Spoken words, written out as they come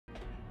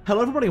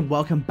Hello everybody and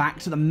welcome back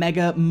to the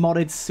mega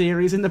modded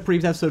series. In the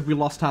previous episode we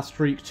lost our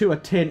streak to a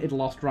tinted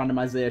lost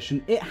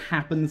randomization. It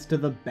happens to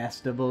the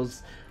best of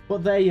us.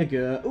 But there you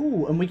go.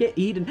 Ooh, and we get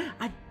Eden.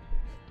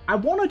 I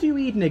want to do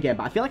Eden again,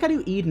 but I feel like I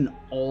do Eden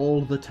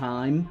all the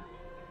time.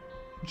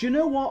 Do you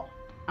know what?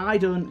 I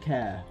don't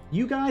care.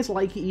 You guys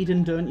like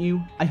Eden, don't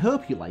you? I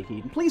hope you like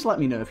Eden. Please let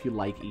me know if you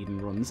like Eden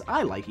runs.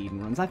 I like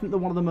Eden runs. I think they're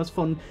one of the most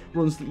fun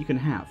runs that you can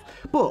have.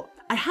 But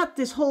I had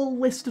this whole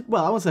list of,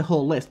 well, I won't say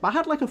whole list, but I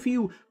had like a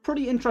few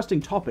pretty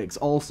interesting topics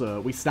also.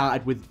 We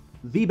started with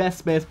the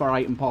best spacebar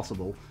item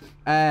possible.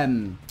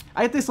 I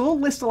had this whole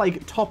list of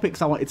like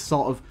topics I wanted to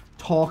sort of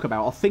talk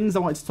about, or things I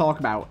wanted to talk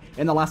about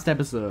in the last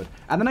episode.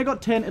 And then I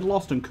got tainted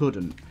lost and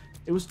couldn't.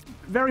 It was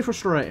very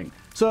frustrating.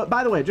 So,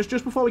 by the way, just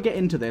before we get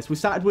into this, we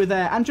started with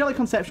Angelic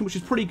Conception, which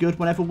is pretty good.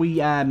 Whenever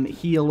we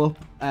heal up,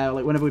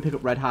 like whenever we pick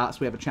up red hearts,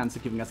 we have a chance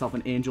of giving ourselves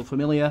an Angel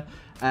Familiar,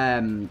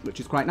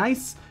 which is quite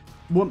nice.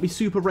 Won't be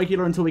super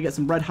regular until we get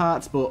some red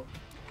hearts, but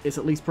it's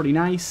at least pretty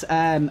nice.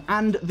 And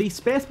the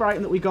spacebar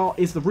item that we got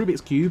is the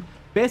Rubik's Cube.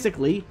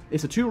 Basically,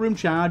 it's a 2-room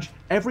charge.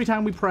 Every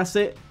time we press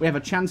it, we have a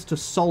chance to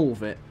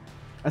solve it.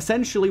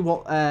 Essentially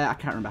what... I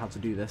can't remember how to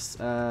do this.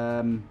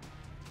 Okay,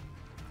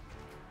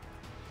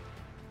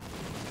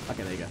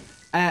 there you go.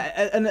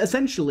 And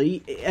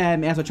essentially, it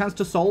has a chance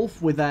to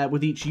solve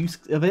with each use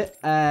of it.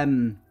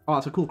 Oh,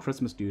 that's a cool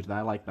Christmas dude there.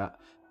 I like that.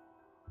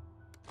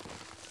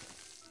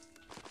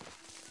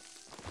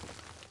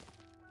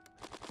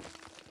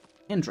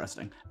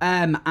 Interesting.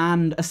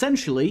 And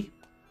essentially,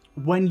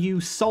 when you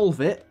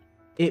solve it,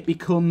 it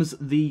becomes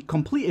the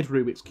completed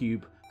Rubik's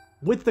Cube.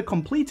 With the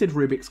completed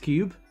Rubik's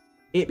Cube,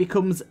 it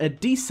becomes a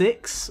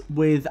D6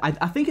 with, I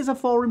think it's a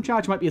 4-room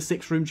charge, it might be a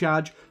 6-room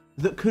charge,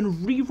 that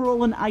can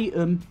re-roll an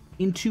item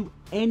into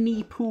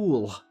any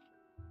pool.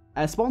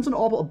 Spawns an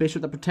orbital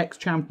bishop that protects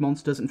charmed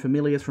monsters and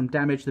familiars from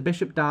damage. The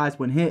bishop dies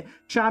when hit,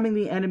 charming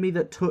the enemy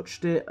that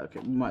touched it.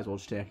 Okay, we might as well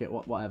just take it,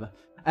 whatever.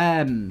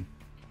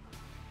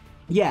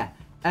 Yeah.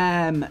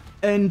 And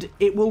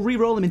it will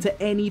re-roll them into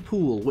any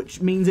pool, which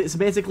means it's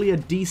basically a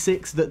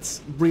D6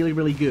 that's really,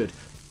 really good.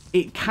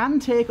 It can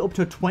take up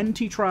to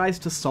 20 tries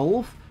to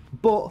solve,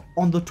 but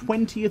on the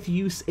 20th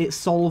use, it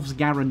solves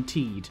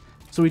guaranteed.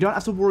 So we don't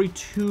have to worry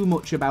too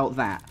much about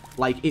that.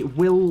 Like,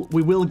 we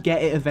will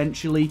get it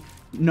eventually,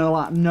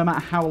 no matter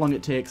how long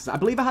it takes. I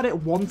believe I had it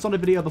once on a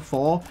video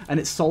before, and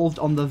it solved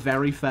on the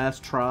very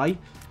first try,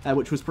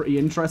 which was pretty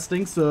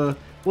interesting. So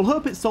we'll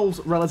hope it solves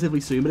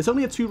relatively soon, but it's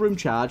only a 2-room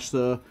charge,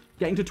 so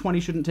getting to 20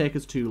 shouldn't take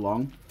us too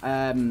long.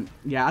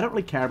 Yeah, I don't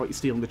really care about you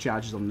stealing the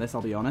charges on this,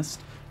 I'll be honest.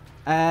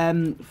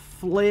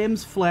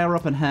 Flames flare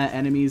up and hurt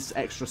enemies,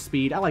 extra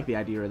speed. I like the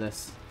idea of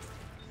this.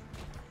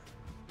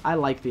 I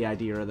like the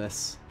idea of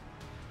this.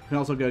 You can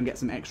also go and get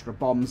some extra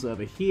bombs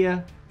over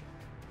here.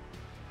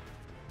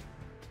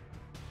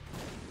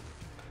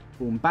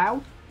 Boom,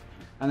 bow.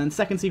 And then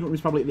second secret room is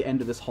probably at the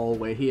end of this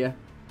hallway here.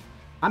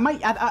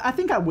 I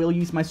think I will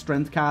use my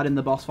strength card in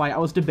the boss fight. I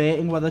was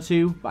debating whether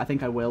to, but I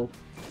think I will.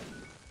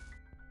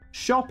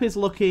 Shop is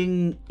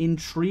looking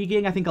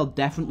intriguing. I think I'll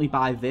definitely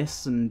buy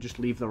this and just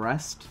leave the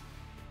rest.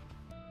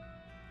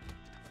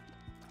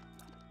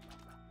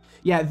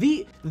 Yeah,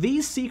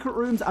 these secret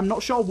rooms, I'm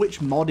not sure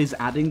which mod is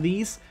adding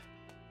these.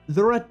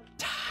 They're a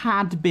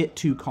tad bit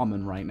too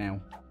common right now,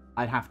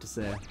 I'd have to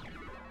say.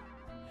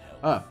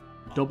 Oh,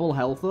 double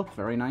health up.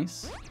 Very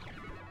nice.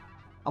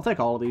 I'll take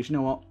all of these. You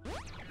know what?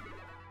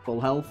 Full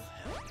health.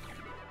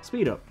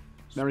 Speed up.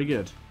 Very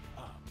good.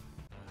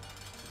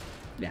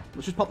 Yeah,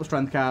 let's just pop the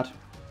strength card.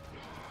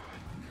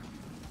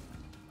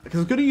 Because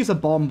I was going to use a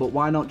bomb, but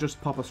why not just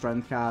pop a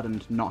strength card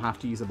and not have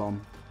to use a bomb?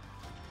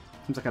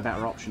 Seems like a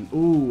better option.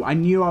 Ooh, I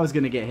knew I was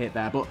going to get hit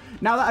there, but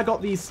now that I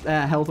got these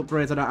health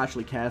upgrades, I don't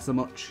actually care so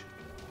much.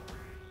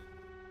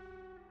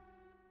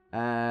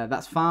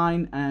 That's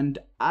fine, and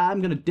I'm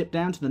going to dip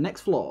down to the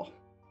next floor.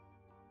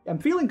 I'm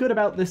feeling good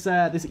about this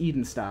this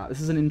Eden start. This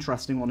is an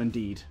interesting one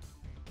indeed.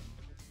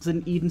 It's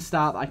an Eden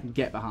start that I can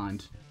get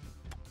behind.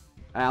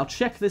 I'll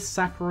check this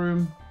sack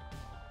room.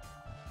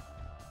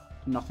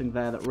 Nothing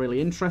there that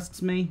really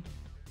interests me.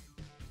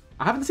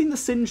 I haven't seen the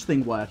singe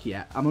thing work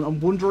yet. I'm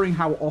wondering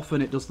how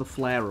often it does the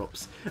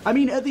flare-ups. I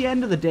mean, at the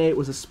end of the day, it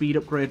was a speed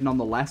upgrade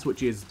nonetheless,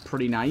 which is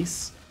pretty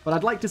nice. But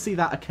I'd like to see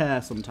that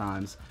occur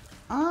sometimes.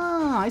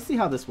 Ah, I see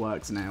how this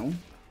works now.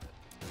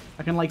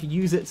 I can, like,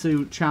 use it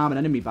to charm an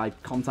enemy by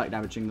contact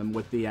damaging them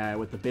with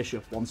the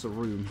bishop once a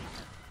room.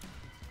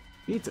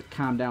 You need to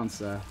calm down,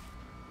 sir.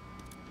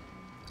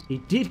 He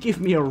did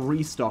give me a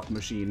restock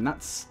machine.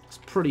 That's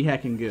pretty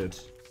heckin' good.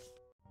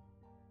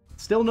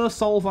 Still no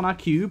solve on our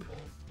cube.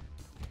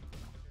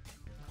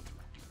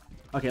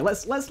 Okay,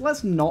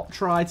 let's not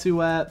try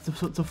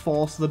to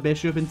force the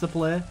bishop into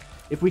play.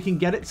 If we can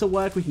get it to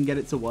work, we can get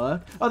it to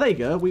work. Oh, there you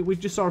go. We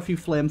just saw a few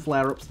flame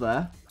flare-ups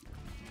there.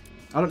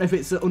 I don't know if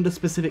it's under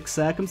specific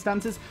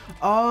circumstances.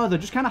 Oh, they're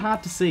just kind of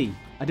hard to see.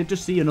 I did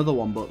just see another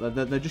one, but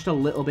they're just a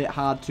little bit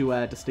hard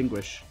to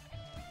distinguish.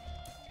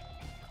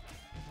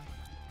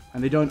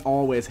 And they don't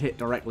always hit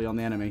directly on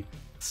the enemy.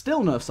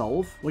 Still no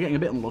solve. We're getting a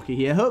bit unlucky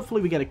here.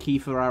 Hopefully we get a key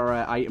for our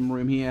item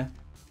room here.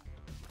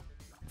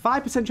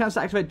 5% chance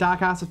to activate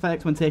Dark Arts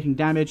effect when taking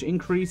damage.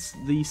 Increase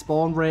the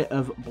spawn rate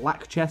of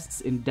black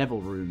chests in devil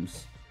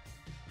rooms.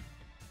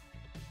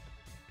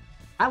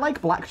 I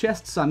like black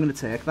chests, so I'm going to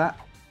take that.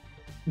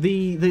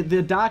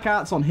 The Dark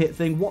Arts on hit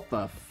thing, what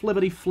the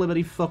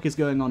flibbity fuck is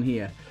going on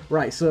here?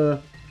 Right,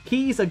 so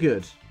keys are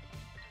good.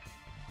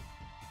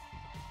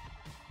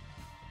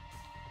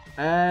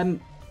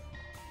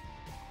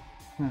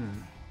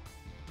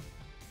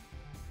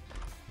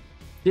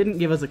 Didn't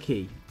give us a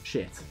key.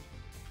 Shit.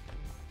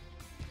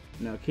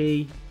 No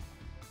key.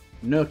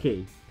 No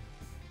key.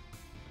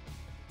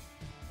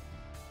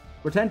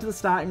 Return to the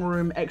starting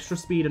room, extra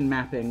speed and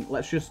mapping.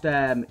 Let's just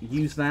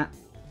use that.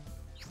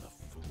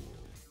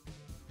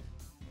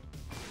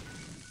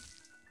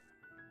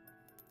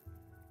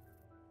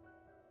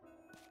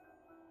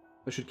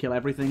 That should kill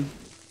everything.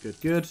 Good,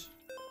 good.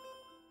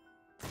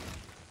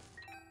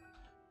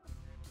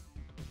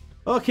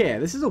 Okay,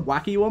 this is a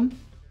wacky one.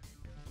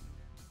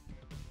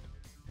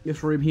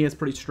 This room here is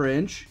pretty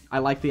strange. I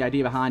like the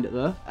idea behind it,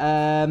 though.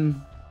 I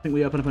think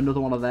we open up another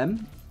one of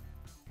them.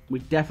 We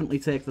definitely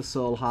take the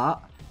soul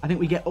heart. I think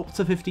we get up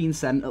to 15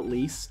 cent at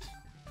least.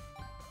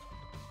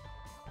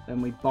 Then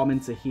we bomb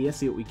into here,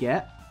 see what we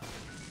get.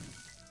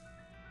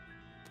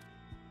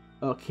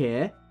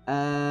 Okay.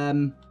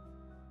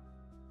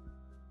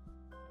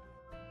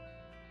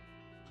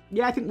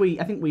 Yeah, I think we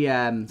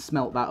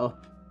smelt that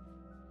up.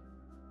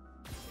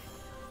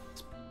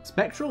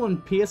 Spectral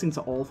and piercing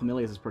to all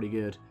familiars is pretty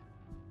good.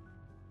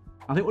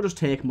 I think we'll just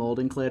take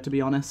molding clay, to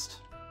be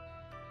honest.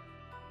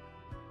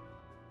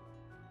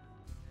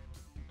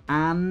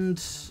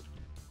 And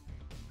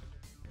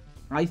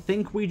I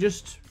think we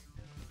just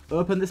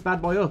open this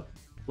bad boy up.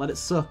 Let it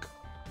suck.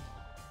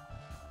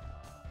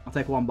 I'll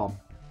take one bomb.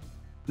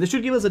 This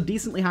should give us a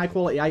decently high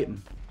quality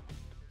item.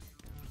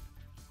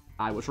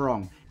 I was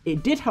wrong.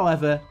 It did,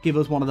 however, give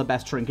us one of the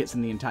best trinkets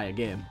in the entire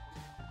game.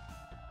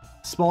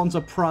 Spawns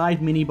a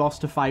pride mini-boss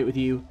to fight with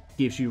you,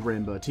 gives you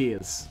rainbow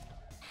tears.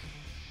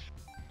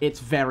 It's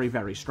very,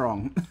 very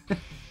strong.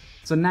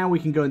 So now we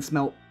can go and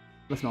smelt...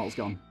 The smelter's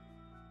gone.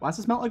 Why is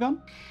the smelter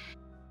gone?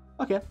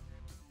 Okay.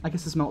 I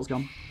guess the smelter's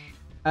gone.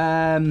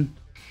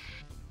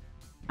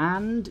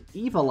 And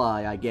Evil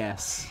Eye, I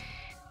guess.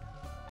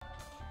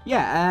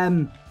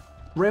 Yeah,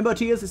 Rainbow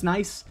Tears is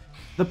nice.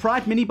 The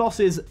Pride mini-boss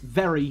is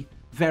very,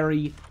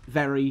 very,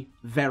 very,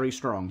 very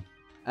strong.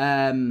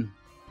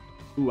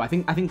 Ooh, I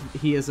think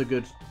here's a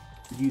good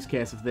use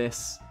case of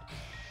this.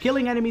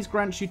 Killing enemies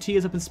grants you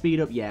tears up and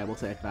speed up. Yeah, we'll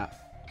take that.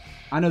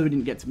 I know we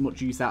didn't get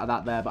much use out of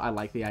that there, but I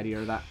like the idea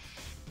of that.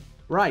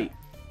 Right.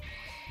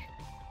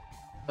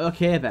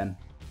 Okay, then.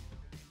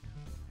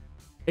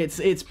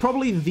 It's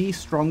probably the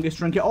strongest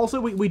trinket. Also,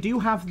 we do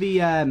have the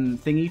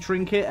thingy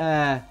trinket,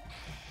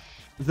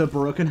 the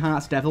Broken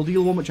Hearts Devil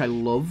Deal one, which I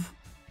love.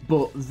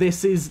 But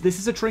this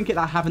is a trinket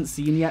that I haven't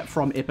seen yet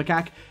from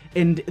Ipecac,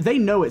 and they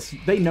know it's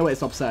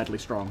absurdly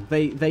strong.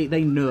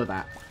 They know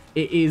that.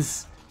 It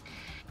is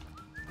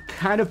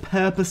kind of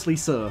purposely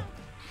so.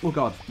 Oh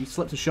god, you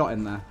slipped a shot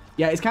in there.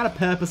 Yeah, it's kind of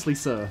purposely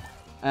so.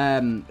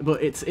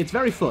 But it's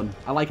very fun.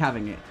 I like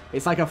having it.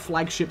 It's like a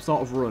flagship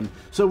sort of run.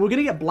 So we're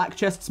gonna get black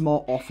chests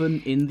more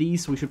often in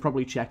these, so we should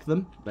probably check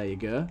them. There you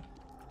go.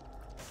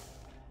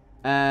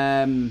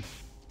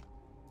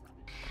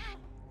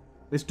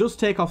 This does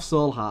take off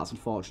soul hearts,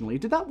 unfortunately.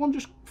 Did that one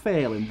just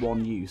fail in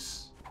one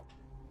use?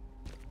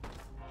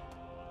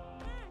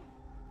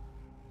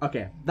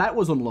 Okay, that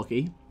was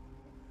unlucky.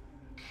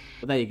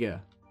 But there you go.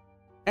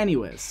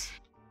 Anyways,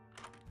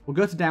 we'll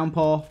go to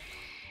Downpour.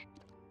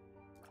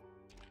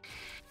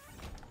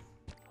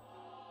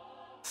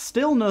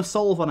 Still no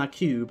solve on our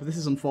cube. This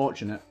is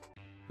unfortunate.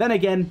 Then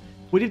again,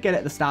 we did get it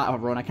at the start of a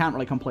run. I can't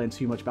really complain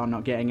too much about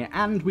not getting it.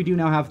 And we do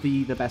now have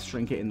the best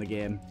trinket in the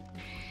game.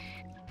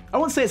 I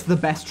won't say it's the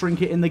best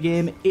trinket in the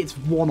game. It's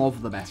one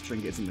of the best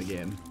trinkets in the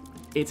game.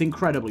 It's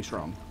incredibly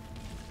strong.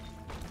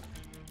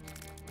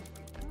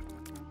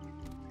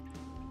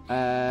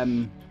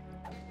 And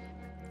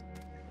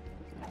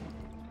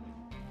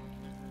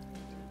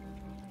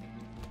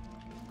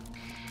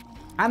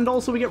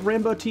also we get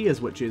Rainbow Tears,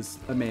 which is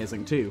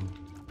amazing too.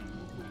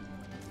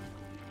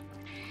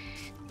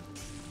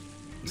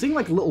 I'm seeing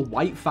like little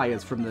white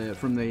fires from the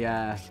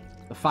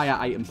fire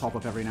item pop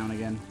up every now and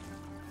again.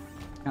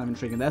 Kind of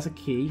intriguing. There's a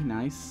key.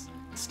 Nice.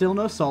 Still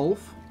no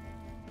solve.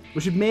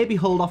 We should maybe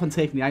hold off on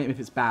taking the item if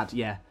it's bad.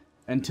 Yeah.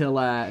 Until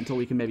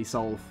we can maybe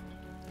solve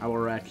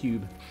our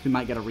cube. We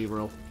might get a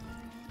reroll.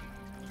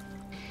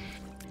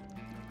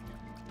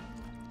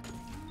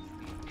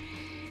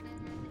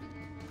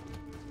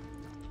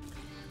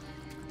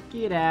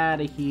 Get out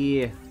of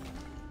here.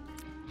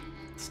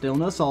 Still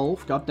no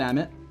solve. God damn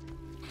it.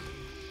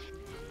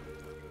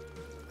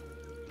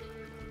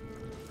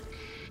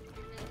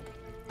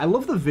 I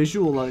love the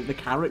visual, like the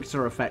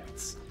character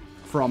effects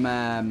from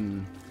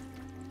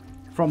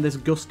this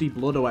gusty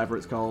blood or whatever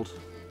it's called.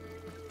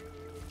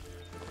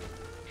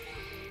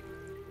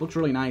 Looks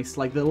really nice.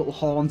 Like the little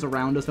horns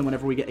around us, and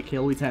whenever we get a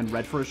kill, we turn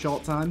red for a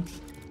short time.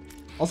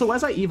 Also,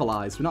 where's our Evil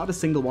Eyes? We've not had a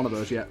single one of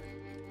those yet.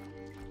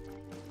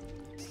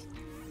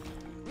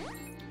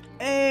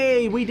 Hey!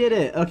 Yay, we did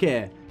it.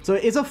 Okay, so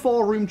it is a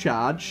 4-room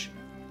charge.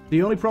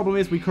 The only problem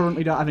is we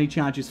currently don't have any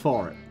charges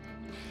for it.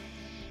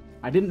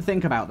 I didn't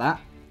think about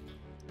that.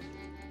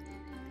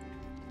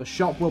 The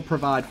shop will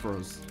provide for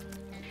us.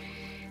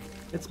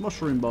 It's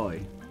Mushroom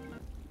Boy.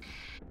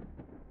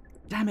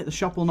 Damn it, the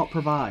shop will not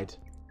provide.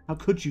 How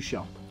could you,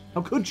 shop?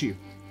 How could you?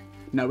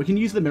 No, we can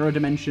use the mirror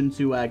dimension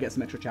to get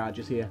some extra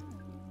charges here.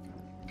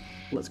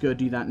 Let's go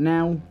do that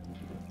now.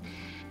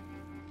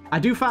 I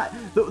do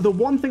the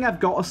one thing I've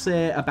got to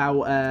say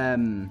about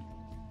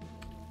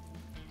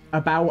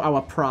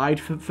our Pride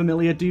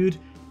familiar dude,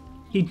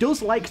 he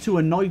does like to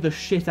annoy the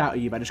shit out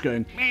of you by just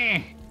going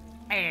meh,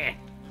 meh,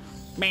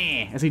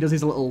 meh, as he does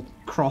his little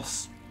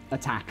cross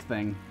attack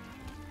thing.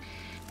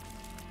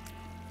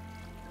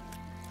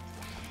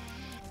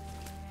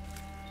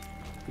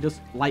 He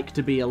does like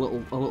to be a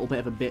little bit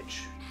of a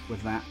bitch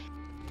with that.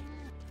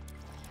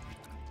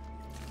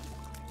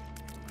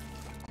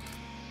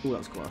 Ooh, that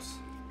was close.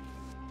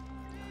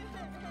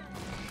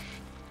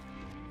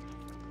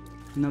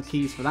 No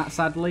keys for that,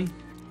 sadly.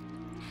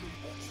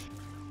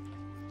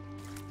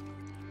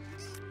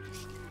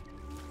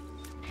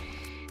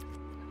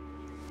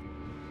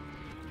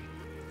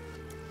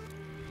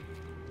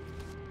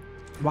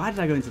 Why did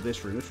I go into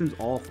this room? This room's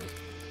awful.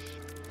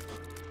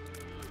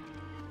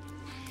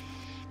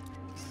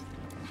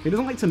 He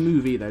doesn't like to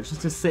move either,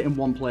 just to sit in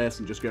one place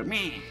and just go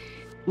meh.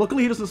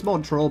 Luckily he doesn't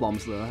spawn troll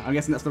bombs though. I'm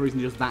guessing that's the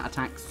reason just that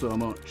attacks so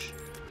much.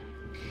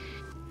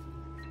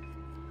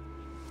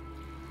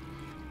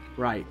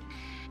 Right.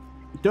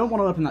 Don't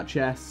want to open that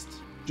chest.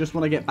 Just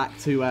want to get back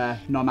to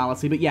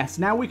normality. But yes,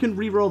 now we can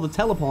re-roll the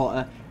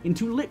teleporter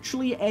into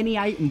literally any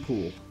item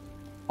pool.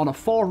 On a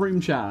 4-room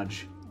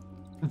charge.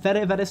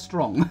 Very, very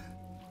strong.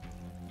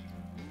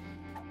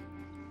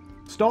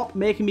 Stop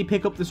making me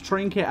pick up this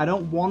trinket. I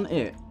don't want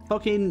it.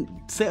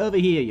 Fucking sit over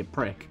here, you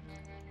prick.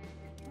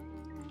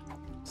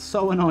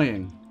 So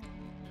annoying.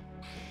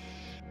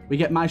 We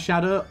get my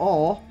shadow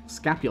or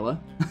scapula.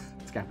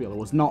 Scapula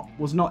was not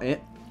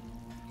it.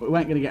 But we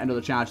weren't going to get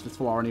another charge this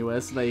floor anyway,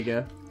 so there you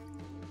go.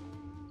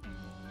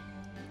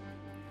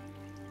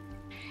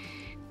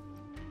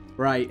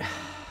 Right.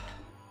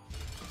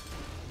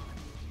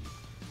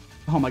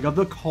 Oh my god,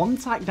 the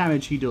contact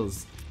damage he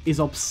does is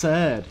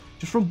absurd.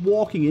 Just from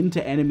walking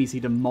into enemies, he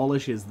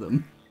demolishes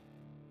them.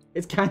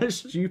 It's kind of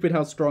stupid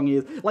how strong he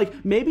is.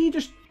 Like, maybe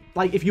just,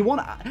 like, if you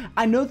want...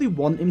 I know they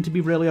want him to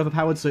be really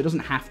overpowered, so it doesn't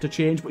have to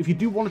change, but if you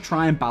do want to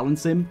try and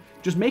balance him,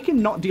 just make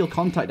him not deal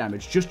contact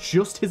damage.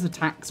 Just his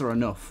attacks are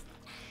enough.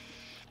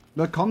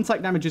 The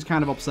contact damage is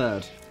kind of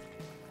absurd.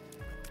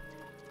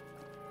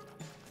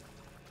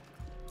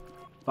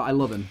 But I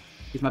love him.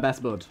 He's my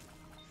best bud.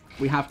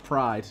 We have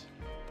pride.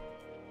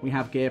 We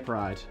have gay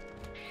pride.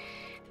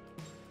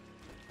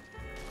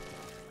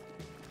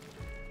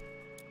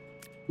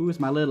 Who's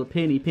my little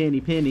penny,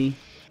 penny, penny?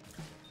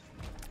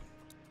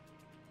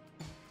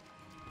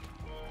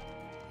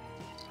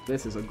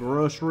 This is a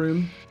gross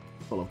room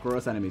full of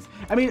gross enemies.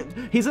 I mean,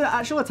 his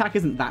actual attack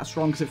isn't that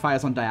strong because it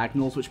fires on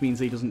diagonals, which means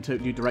he doesn't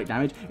do direct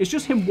damage. It's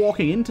just him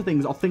walking into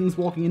things or things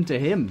walking into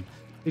him.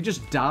 He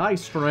just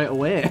dies straight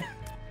away.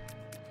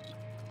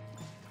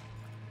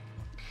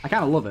 I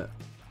kind of love it.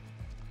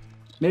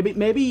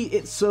 Maybe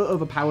it's so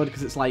overpowered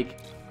because it's like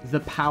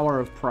the power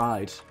of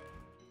pride.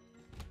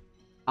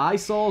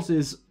 Eyesores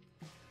is...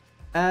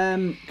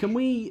 can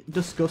we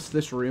discuss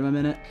this room a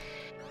minute?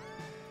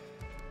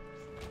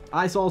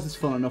 Eyesores is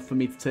fun enough for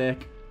me to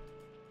take.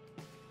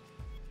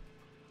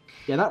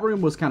 Yeah, that room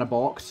was kind of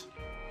balked.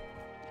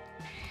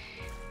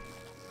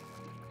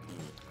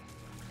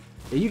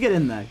 Yeah, you get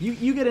in there.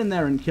 You get in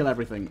there and kill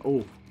everything.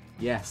 Oh,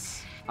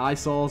 yes.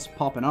 Eyesores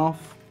popping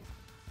off.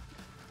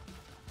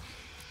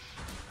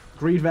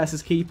 Greed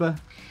versus Keeper.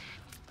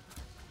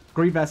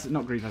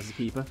 Not Greed versus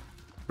Keeper.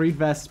 Greed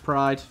versus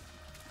Pride.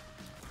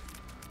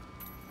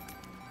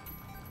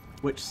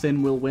 Which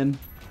sin will win?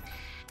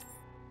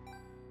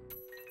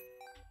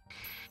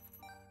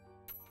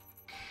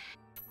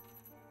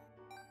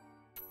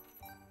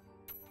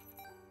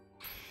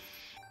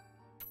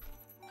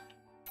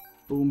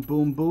 Boom,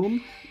 boom,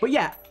 boom. But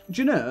yeah,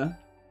 do you know,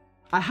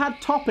 I had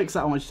topics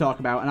that I wanted to talk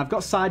about, and I've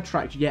got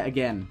sidetracked yet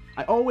again.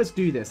 I always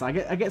do this. I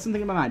get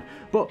something in my mind.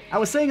 But I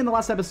was saying in the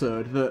last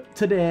episode that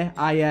today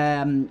I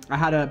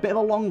had a bit of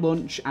a long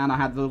lunch, and I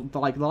had the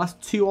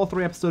last 2 or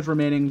 3 episodes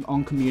remaining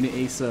on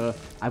Community, so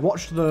I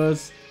watched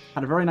those.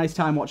 Had a very nice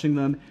time watching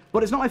them.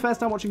 But it's not my first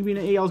time watching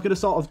Community. I was going to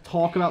sort of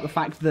talk about the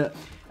fact that,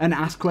 and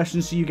ask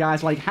questions to you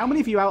guys, like, how many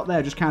of you out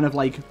there just kind of,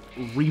 like,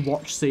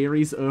 rewatch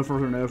series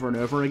over and over and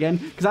over again?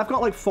 Because I've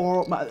got,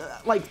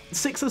 like,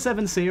 6 or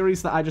 7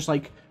 series that I just,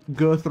 like,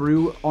 go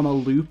through on a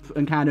loop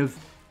and kind of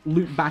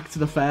loop back to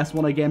the first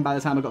one again by the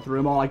time I got through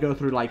them all. I go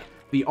through, like,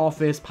 The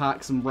Office,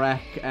 Parks and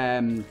Rec,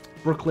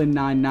 Brooklyn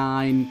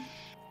Nine-Nine,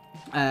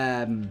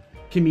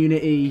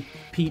 Community,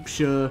 Peep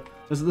Show,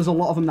 There's a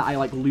lot of them that I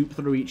like loop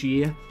through each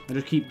year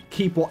and just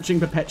keep watching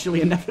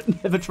perpetually and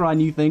never try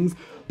new things.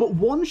 But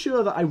one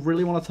show that I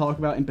really want to talk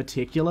about in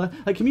particular,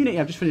 like Community,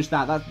 I've just finished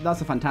that.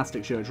 That's a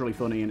fantastic show. It's really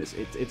funny and it's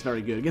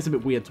very good. It gets a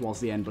bit weird towards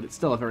the end, but it's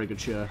still a very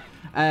good show.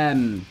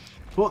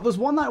 But there's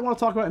one that I want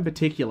to talk about in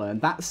particular, and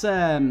that's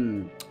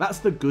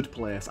The Good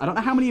Place. I don't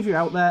know how many of you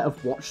out there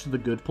have watched The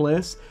Good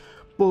Place,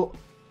 but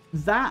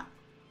that,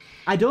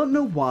 I don't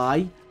know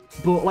why,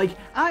 but like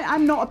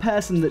I'm not a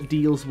person that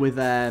deals with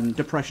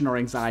depression or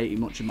anxiety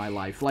much in my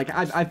life. Like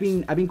I've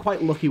been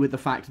quite lucky with the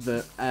fact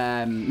that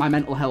my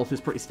mental health is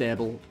pretty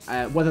stable,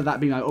 whether that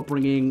be my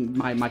upbringing,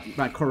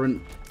 my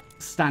current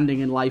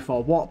standing in life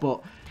or what.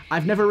 But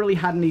I've never really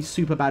had any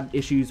super bad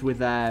issues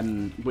with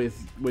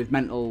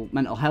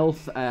mental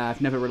health.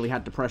 I've never really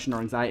had depression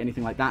or anxiety,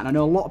 anything like that. And I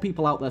know a lot of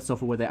people out there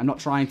suffer with it. I'm not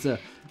trying to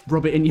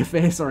rub it in your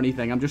face or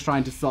anything. I'm just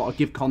trying to sort of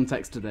give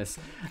context to this.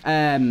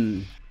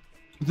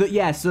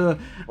 Yeah, so,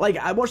 like,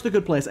 I watched The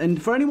Good Place,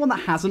 and for anyone that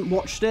hasn't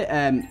watched it,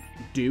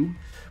 do.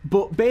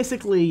 But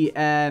basically,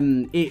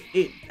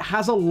 it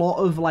has a lot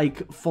of,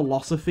 like,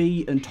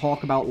 philosophy and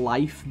talk about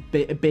life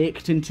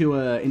baked into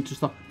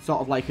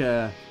sort of like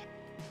a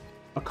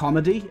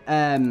comedy.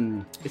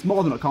 It's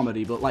more than a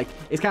comedy, but, like,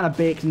 it's kind of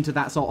baked into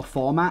that sort of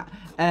format.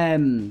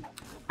 And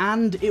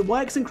it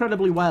works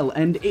incredibly well,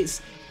 and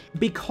it's...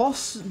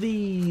 Because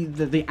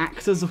the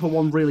actors are, for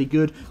one, really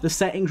good, the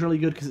setting's really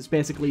good because it's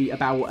basically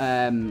about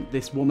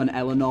this woman,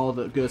 Eleanor,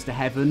 that goes to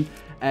heaven,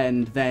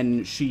 and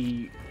then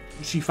she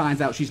finds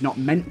out she's not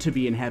meant to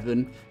be in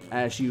heaven.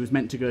 She was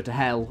meant to go to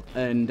hell,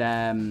 and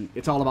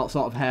it's all about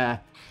sort of her...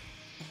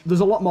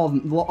 There's a lot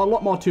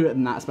more to it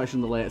than that, especially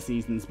in the later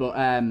seasons, but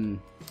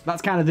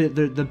that's kind of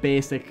the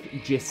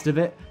basic gist of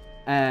it.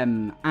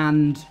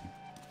 And...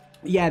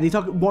 yeah, they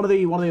talk. One of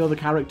the other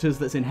characters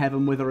that's in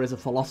heaven with her is a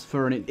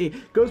philosopher, and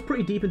it goes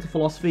pretty deep into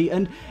philosophy,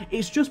 and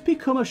it's just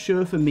become a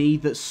show for me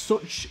that's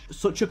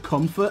such a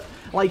comfort.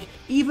 Like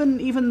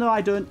even though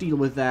I don't deal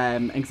with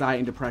anxiety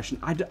and depression,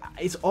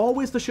 it's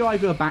always the show I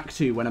go back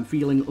to when I'm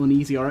feeling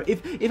uneasy, or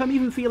if I'm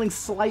even feeling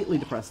slightly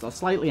depressed or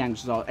slightly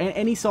anxious or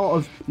any sort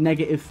of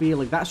negative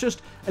feeling. That's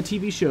just a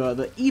TV show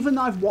that even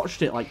though I've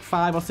watched it like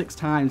 5 or 6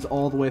 times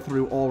all the way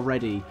through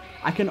already,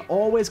 I can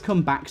always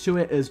come back to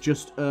it as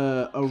just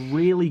a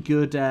really good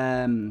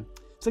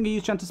single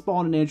use, chance to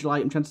spawn an angel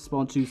item, chance to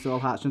spawn 2 soul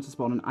hearts, chance to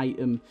spawn an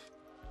item.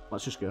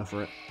 Let's just go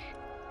for it.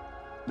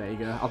 There you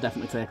go. I'll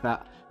definitely take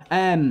that.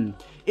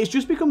 It's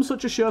just become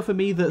such a show for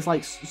me that's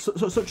like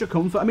such a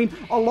comfort. I mean,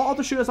 a lot of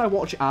the shows I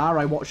watch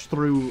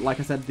through, like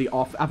I said,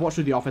 I've watched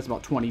through The Office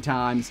about 20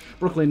 times,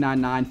 Brooklyn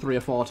Nine-Nine 3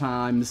 or 4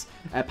 times,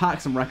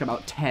 Parks and Rec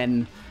about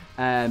 10,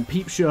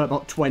 Peep Show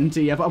about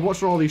 20. I've watched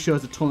through all these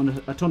shows a ton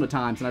of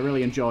times, and I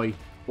really enjoy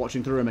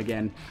watching through them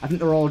again. I think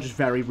they're all just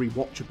very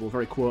rewatchable,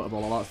 very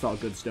quotable, all that sort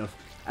of good stuff.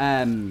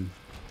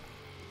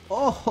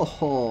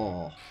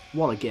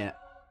 What a get.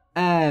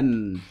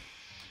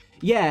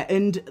 Yeah,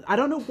 and I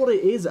don't know what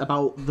it is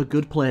about The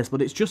Good Place,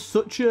 but it's just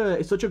such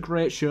a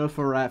great show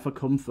for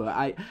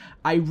comfort.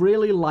 I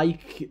really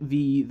like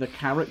the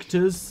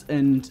characters,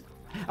 and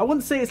I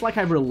wouldn't say it's like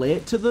I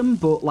relate to them,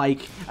 but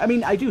like, I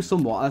mean, I do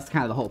somewhat. That's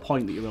kind of the whole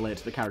point, that you relate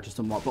to the characters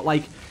somewhat, but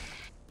like,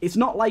 it's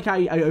not like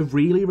I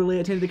really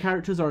relate to any of the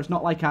characters, or it's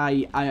not like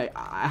I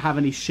have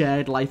any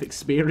shared life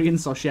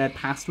experience or shared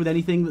past with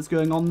anything that's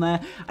going on there.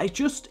 I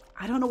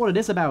don't know what it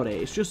is about it.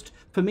 It's just,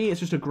 for me, it's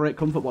just a great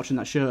comfort watching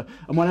that show.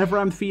 And whenever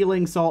I'm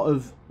feeling sort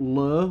of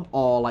low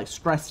or like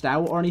stressed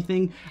out or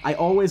anything, I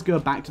always go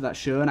back to that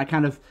show, and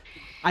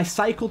I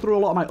cycle through a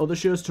lot of my other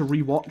shows to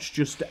rewatch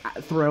just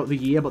throughout the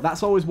year, but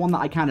that's always one that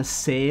I kind of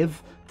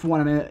save for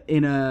when I'm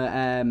in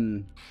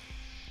a,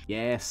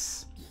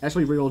 yes.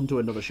 Actually reeled into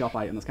another shop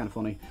item, that's kind of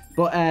funny.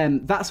 But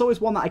that's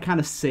always one that I kind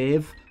of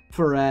save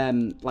for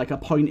like a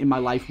point in my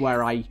life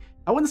where I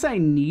wouldn't say I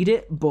need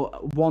it,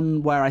 but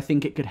one where I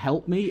think it could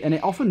help me, and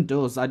it often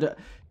does.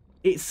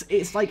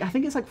 It's like, I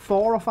think it's like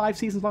 4 or 5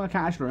 seasons long. I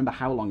can't actually remember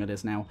how long it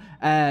is now.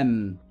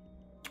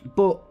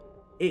 But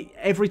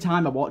every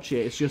time I watch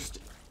it, it just,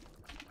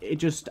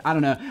 I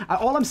don't know.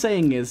 All I'm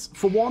saying is,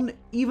 for one,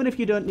 even if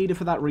you don't need it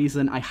for that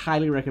reason, I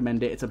highly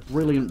recommend it. It's a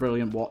brilliant,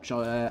 brilliant watch.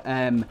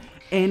 And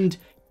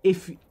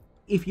if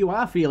you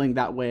are feeling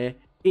that way,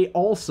 it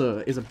also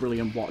is a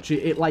brilliant watch.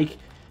 It like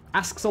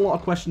asks a lot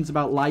of questions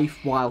about life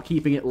while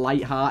keeping it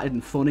lighthearted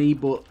and funny,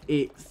 but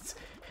it's,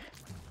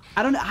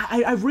 I don't know,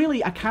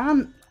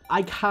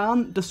 I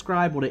can't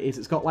describe what it is.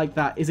 It's got like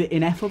that, is it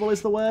ineffable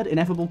is the word?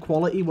 Ineffable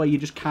quality, where you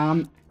just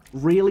can't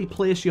really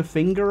place your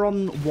finger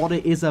on what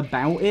it is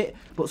about it,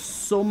 but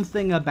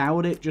something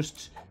about it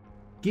just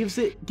gives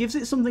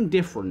it something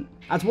different.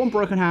 Adds 1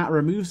 broken heart,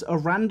 removes a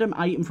random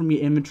item from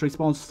your inventory,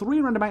 spawns 3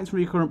 random items from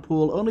your current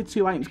pool, only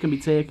 2 items can be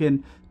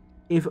taken.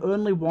 If you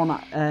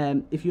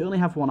only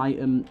have 1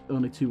 item,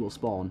 only 2 will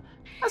spawn.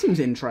 That seems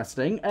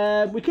interesting.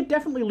 We could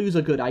definitely lose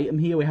a good item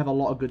here. We have a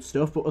lot of good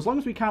stuff, but as long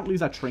as we can't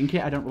lose our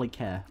trinket, I don't really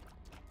care.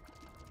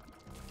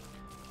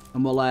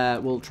 And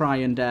we'll try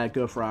and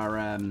go for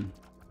our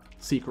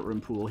secret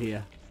room pool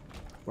here,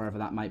 wherever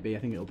that might be. I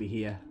think it'll be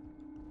here.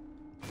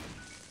 There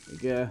we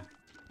go.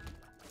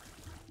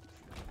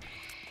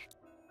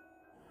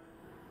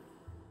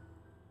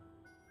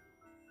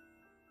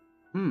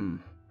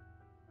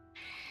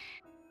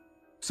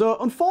 So,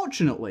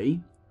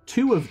 unfortunately,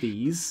 two of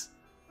these,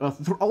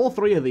 all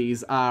three of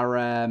these are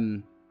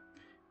in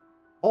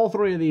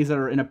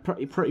a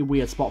pretty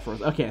weird spot for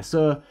us. Okay,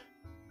 so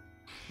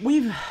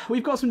we've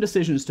got some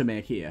decisions to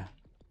make here.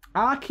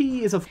 Our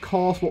key is, of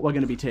course, what we're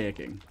going to be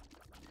taking.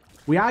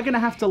 We are going to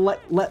have to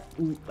let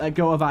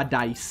go of our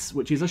dice,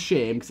 which is a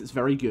shame because it's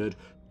very good.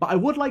 But I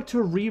would like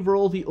to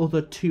re-roll the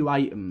other two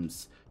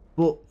items.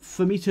 But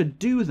for me to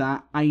do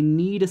that, I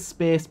need a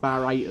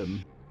spacebar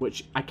item,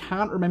 which I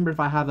can't remember if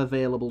I have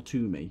available to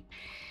me.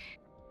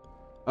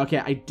 Okay,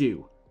 I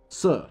do.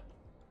 So,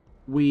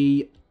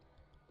 we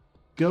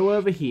go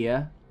over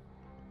here.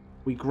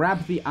 We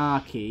grab the R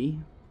key.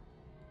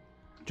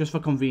 Just for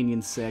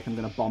convenience sake, I'm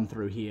going to bomb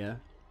through here.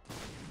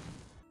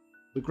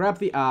 We grab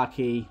the R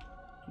key.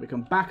 We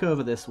come back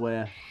over this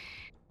way.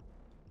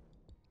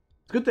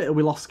 It's good that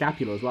we lost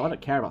Scapula as well. I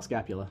don't care about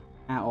Scapula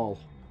at all.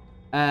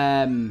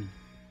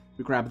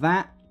 We grab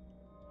that.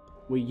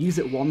 We use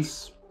it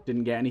once.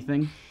 Didn't get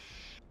anything.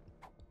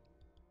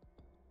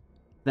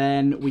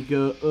 Then we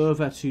go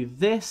over to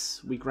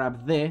this. We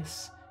grab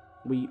this.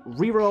 We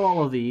reroll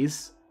all of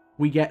these.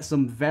 We get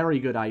some very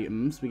good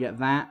items. We get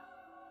that.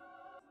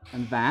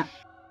 And that.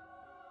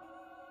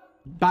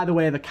 By the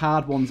way, the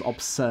card one's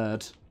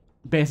absurd.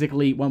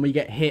 Basically, when we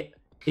get hit,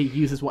 it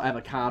uses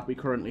whatever card we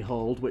currently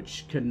hold,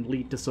 which can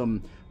lead to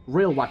some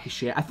real wacky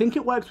shit. I think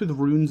it works with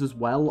runes as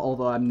well,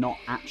 although I'm not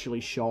actually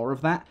sure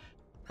of that.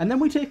 And then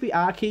we take the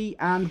R key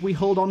and we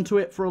hold on to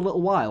it for a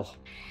little while.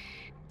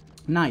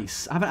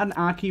 Nice. I haven't had an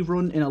R key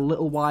run in a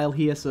little while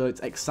here, so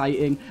it's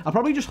exciting. I'll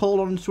probably just hold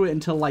on to it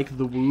until, like,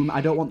 the womb.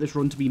 I don't want this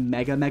run to be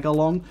mega, mega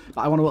long,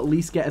 but I want to at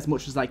least get as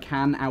much as I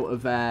can out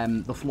of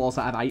the floors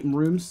that have item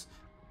rooms.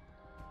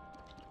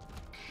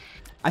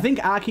 I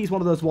think R key is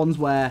one of those ones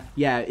where,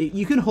 yeah,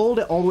 you can hold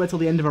it all the way till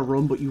the end of a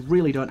run, but you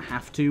really don't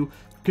have to,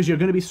 because you're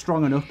going to be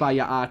strong enough by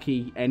your R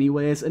key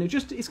anyways, and it's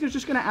just going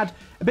to add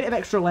a bit of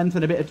extra length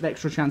and a bit of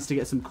extra chance to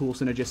get some cool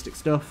synergistic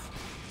stuff,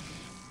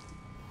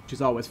 which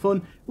is always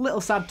fun. A little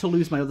sad to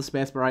lose my other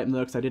spacebar item, though,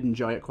 because I did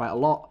enjoy it quite a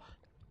lot.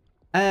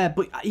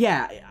 But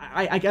yeah,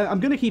 I'm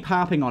going to keep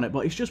harping on it,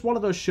 but it's just one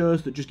of those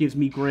shows that just gives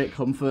me great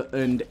comfort,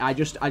 and I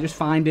just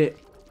find it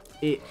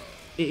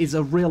is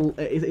a real,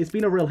 it's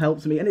been a real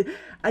help to me, and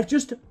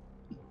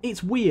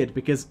it's weird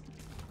because,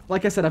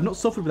 like I said, I've not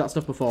suffered with that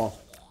stuff before,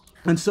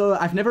 and so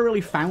I've never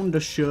really found a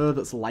show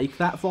that's like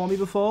that for me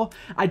before.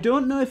 I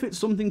don't know if it's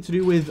something to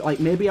do with, like,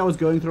 maybe I was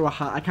going through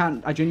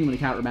I genuinely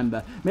can't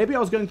remember. Maybe I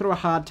was going through a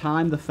hard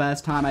time the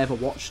first time I ever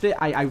watched it.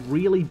 I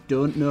really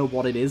don't know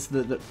what it is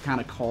that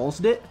kind of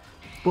caused it,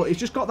 but it's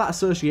just got that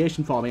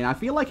association for me, and I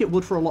feel like it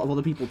would for a lot of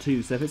other people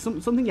too, so if it's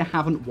something you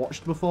haven't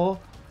watched before,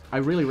 I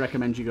really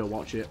recommend you go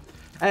watch it.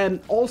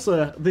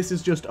 Also, this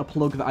is just a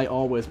plug that I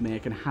always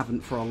make and haven't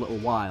for a little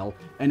while,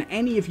 and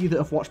any of you that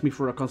have watched me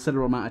for a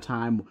considerable amount of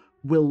time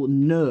will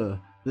know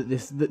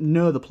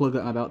know the plug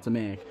that I'm about to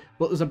make.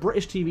 But there's a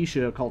British TV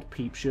show called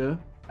Peep Show,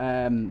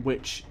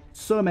 which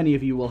so many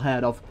of you will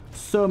heard of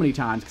so many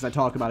times because I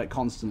talk about it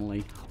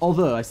constantly.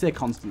 Although, I say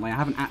constantly, I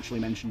haven't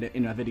actually mentioned it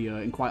in a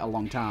video in quite a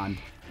long time.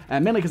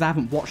 Mainly because I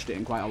haven't watched it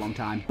in quite a long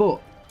time.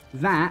 But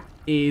that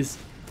is...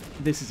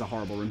 This is a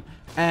horrible room.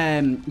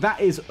 That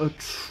is a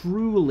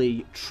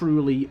truly,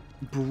 truly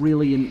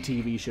brilliant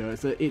TV show.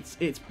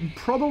 It's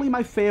probably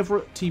my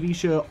favourite TV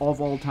show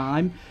of all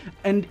time,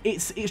 and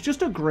it's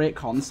just a great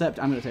concept.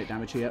 I'm going to take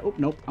damage here. Oh,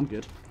 nope, I'm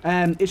good.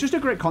 It's just a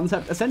great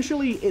concept.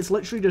 Essentially, it's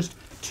literally just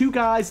two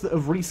guys that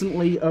have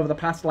recently, over the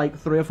past, like,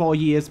 3 or 4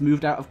 years,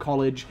 moved out of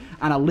college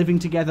and are living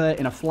together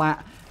in a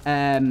flat.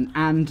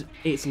 And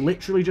it's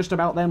literally just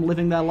about them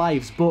living their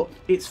lives, but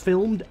it's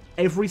filmed,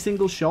 every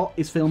single shot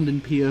is filmed in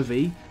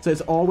POV, so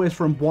it's always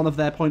from one of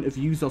their point of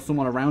views or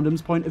someone around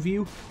them's point of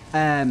view,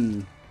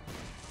 and,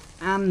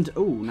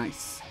 oh,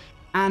 nice,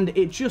 and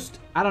it just,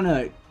 I don't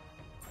know,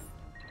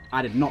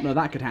 I did not know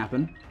that could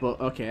happen, but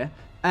okay,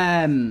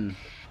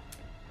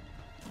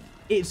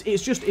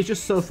 it's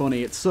just so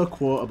funny, it's so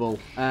quotable,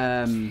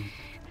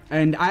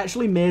 and I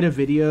actually made a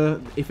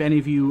video, if any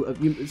of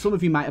you, some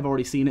of you might have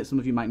already seen it, some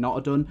of you might not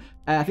have done.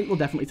 I think we'll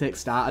definitely take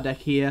starter deck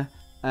here.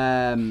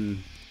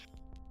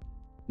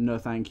 No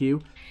thank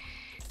you.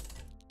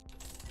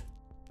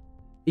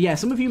 Yeah,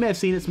 some of you may have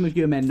seen it, some of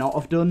you may not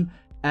have done.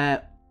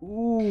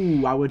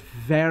 Ooh, I would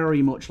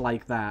very much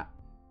like that.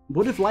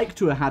 Would have liked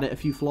to have had it a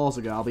few floors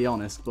ago, I'll be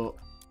honest, but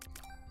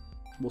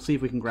we'll see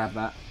if we can grab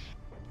that.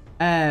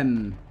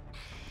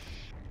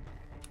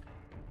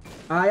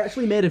 I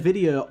actually made a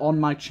video on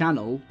my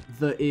channel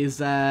that is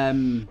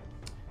 1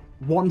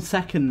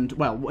 second,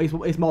 well,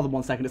 it's more than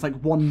 1 second, it's like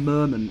one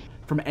moment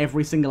from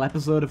every single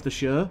episode of the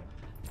show.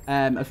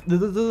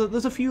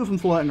 There's a few of them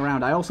floating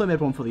around. I also made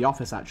one for The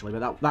Office, actually,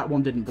 but that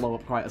one didn't blow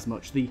up quite as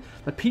much. The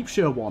Peep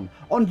Show one,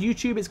 on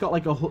YouTube, it's got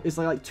like it's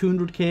like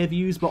 200k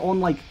views, but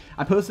on, like,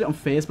 I posted it on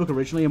Facebook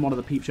originally in one of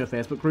the Peep Show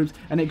Facebook groups,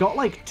 and it got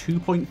like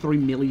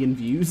 2.3 million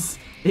views.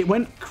 It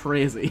went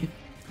crazy.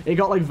 It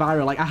got, like,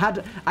 viral. Like, I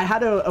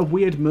had a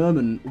weird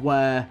moment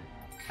where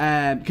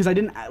because I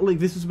didn't, like,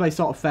 this was my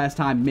sort of first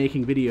time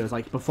making videos,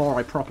 like, before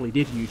I properly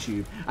did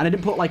YouTube, and I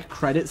didn't put, like,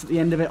 credits at the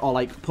end of it, or,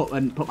 like, put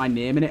my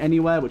name in it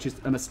anywhere, which is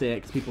a mistake,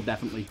 because people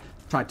definitely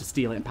tried to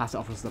steal it and pass it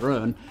off as their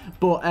own.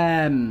 But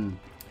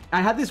I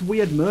had this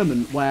weird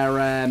moment where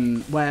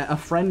a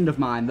friend of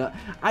mine that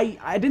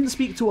I didn't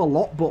speak to a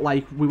lot, but,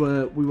 like, we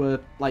were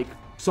like,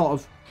 sort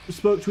of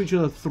spoke to each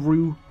other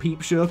through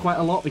Peep Show quite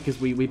a lot, because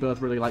we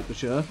both really liked the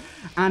show,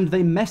 and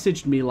they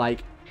messaged me,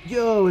 like,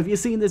 yo, have you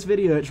seen this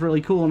video? It's really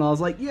cool. And I was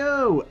like,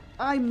 yo,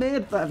 I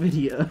made that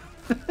video.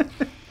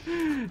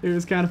 It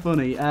was kind of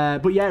funny.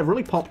 But yeah, it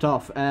really popped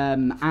off.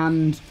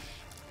 And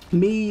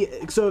me,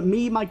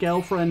 my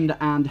girlfriend,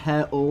 and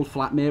her old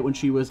flatmate when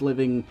she was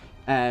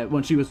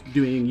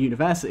doing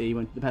university,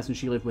 when the person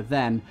she lived with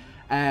then,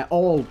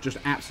 all just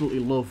absolutely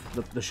love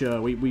the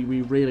show. We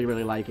really,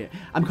 really like it.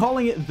 I'm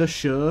calling it The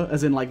Show,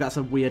 as in, like, that's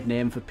a weird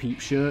name for Peep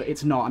Show.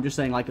 It's not. I'm just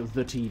saying, like,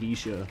 the TV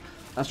show.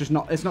 That's just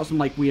not, it's not some,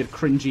 like, weird,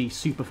 cringy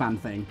superfan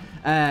thing.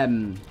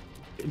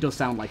 It does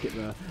sound like it,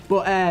 though.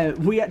 But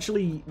we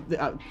actually,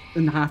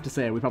 and I have to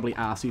say, we probably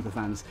are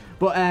superfans.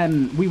 But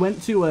we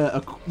went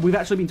to we've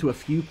actually been to a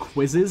few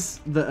quizzes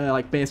that are,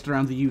 like, based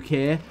around the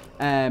UK.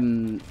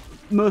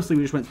 Mostly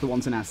we just went to the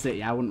ones in our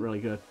city. I wouldn't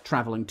really go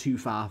travelling too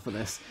far for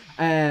this.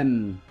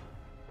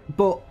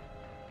 But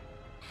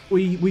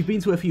we've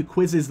been to a few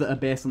quizzes that are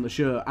based on the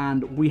show,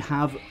 and we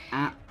have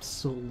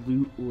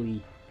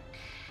absolutely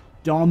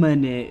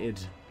dominated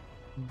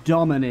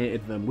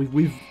them.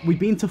 We've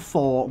been to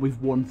 4,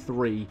 we've won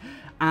 3,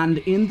 and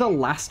in the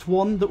last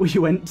one that we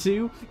went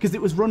to, because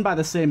it was run by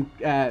the same,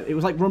 it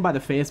was like run by the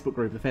Facebook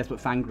group, the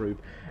Facebook fan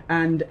group,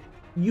 and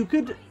you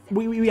could,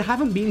 we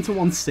haven't been to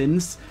one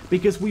since,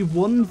 because we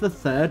won the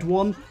 3rd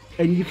one,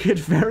 and you could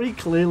very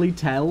clearly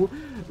tell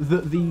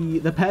that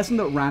the person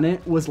that ran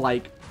it was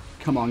like,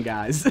 come on,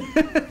 guys,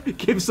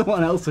 give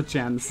someone else a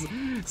chance.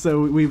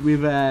 So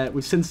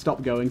we've since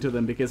stopped going to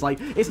them, because,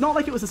 like, it's not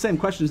like it was the same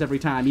questions every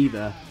time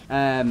either.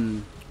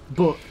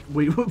 But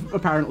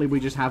apparently we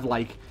just have,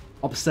 like,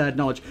 absurd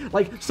knowledge.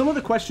 Like, some of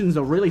the questions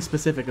are really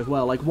specific as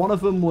well. Like, one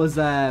of them was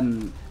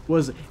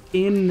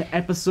in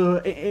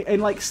episode, I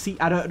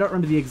don't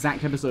remember the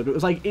exact episode, but it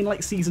was like in,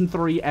 like, season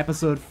 3,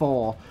 episode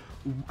 4.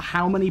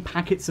 How many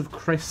packets of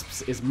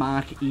crisps is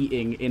Mark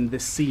eating in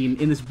this scene,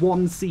 in this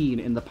one scene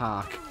in the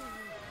park?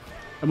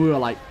 And we were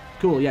like,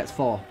 cool, yeah, it's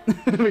 4.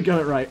 We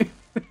got it right.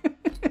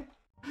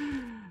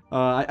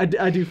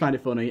 I do find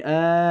it funny.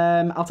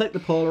 I'll take the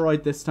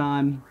Polaroid this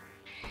time.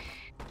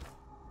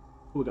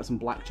 Ooh, we've got some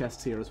black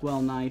chests here as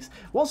well, nice.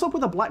 What's up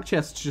with the black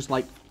chests just,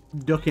 like,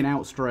 ducking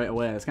out straight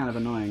away? It's kind of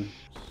annoying.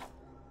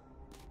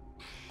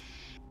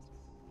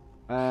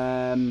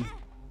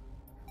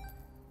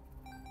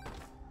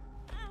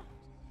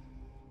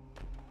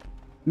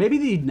 Maybe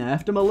they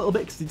nerfed them a little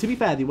bit, because to be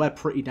fair, they were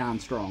pretty damn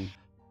strong.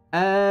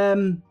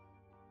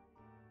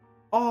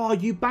 Oh,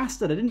 you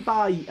bastard! I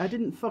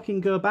didn't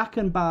fucking go back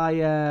and buy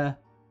the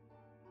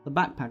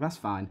backpack. That's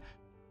fine.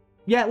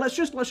 Yeah, let's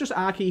just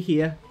Arky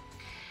here.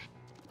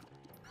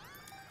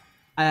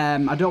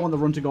 I don't want the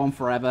run to go on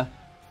forever.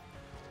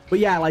 But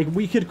yeah, like,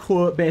 we could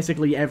quote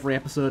basically every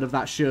episode of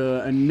that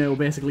show and know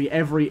basically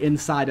every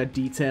insider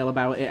detail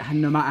about it,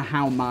 no matter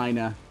how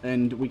minor.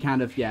 And we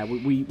kind of, yeah,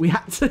 we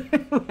had to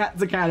we had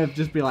to kind of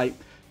just be like,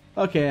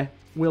 okay,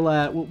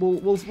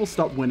 we'll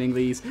stop winning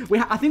these.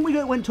 I think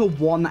we went to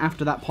 1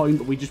 after that point,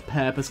 but we just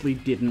purposely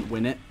didn't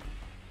win it.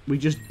 We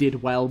just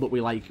did well, but we,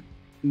 like,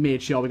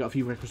 made sure we got a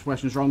few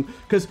questions wrong,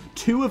 because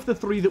 2 of the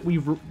 3 that we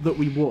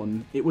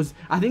won, it was,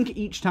 I think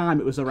each time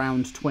it was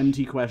around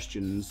 20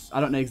 questions. I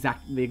don't know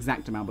the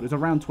exact amount, but it was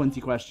around 20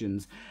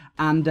 questions.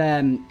 And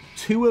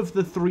 2 of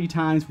the 3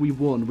 times we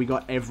won, we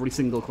got every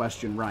single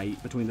question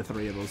right between the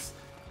 3 of us,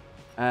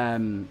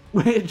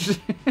 which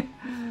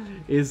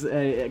is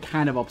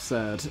kind of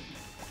absurd.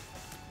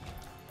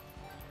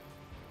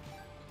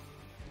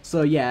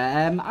 So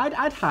yeah,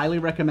 I'd highly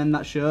recommend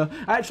that show.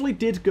 I actually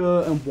did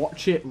go and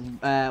watch it,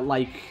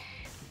 like,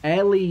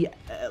 early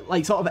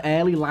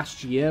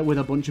last year with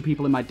a bunch of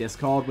people in my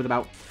Discord, with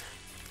about,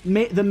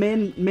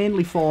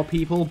 mainly 4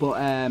 people, but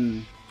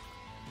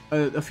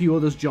a few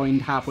others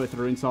joined halfway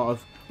through and sort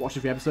of watched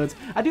a few episodes.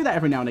 I do that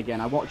every now and again.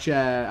 I watch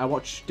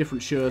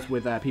different shows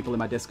with people in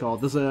my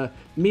Discord. There's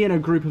me and a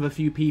group of a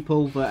few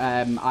people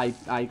that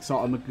I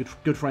sort of am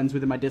good friends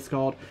with in my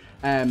Discord.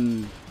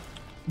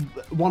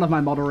 One of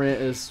my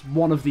moderators,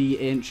 one of the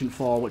Ancient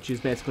 4, which is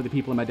basically the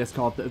people in my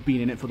Discord that have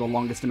been in it for the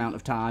longest amount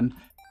of time,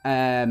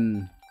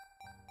 and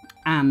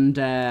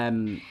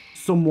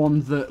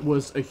someone that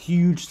was a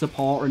huge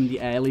supporter in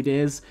the early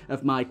days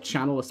of my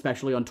channel,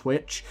 especially on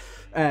Twitch.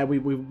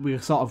 We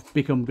sort of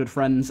become good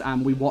friends,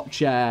 and we watch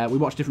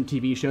different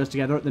TV shows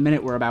together. At the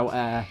minute, we're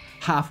about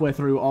halfway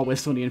through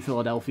Always Sunny in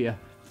Philadelphia,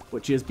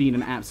 which has been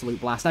an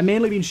absolute blast. I've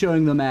mainly been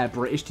showing them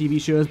British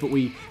TV shows, but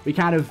we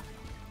kind of...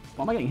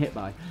 What am I getting hit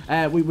by?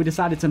 We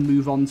decided to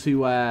move on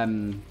to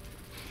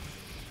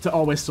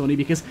Always Sunny,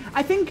 because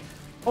I think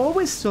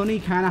Always Sunny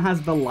kind of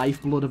has the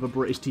lifeblood of a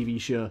British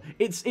TV show.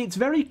 It's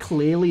very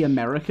clearly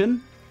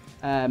American.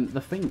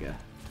 The finger.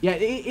 Yeah,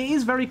 it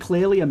is very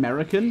clearly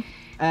American,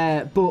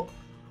 but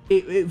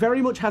it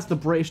very much has the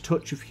British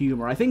touch of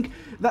humor. I think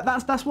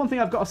that's one thing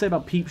I've got to say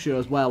about Peep Show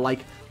as well. Like,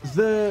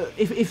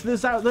 if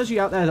there's those of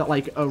you out there that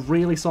like are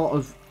really sort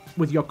of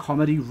with your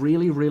comedy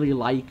really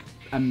like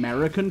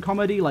American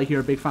comedy, like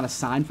you're a big fan of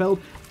Seinfeld,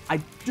 I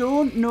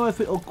don't know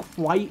if it'll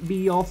quite be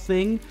your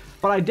thing,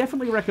 but I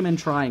definitely recommend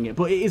trying it.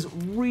 But it is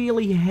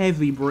really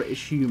heavy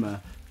British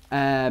humor.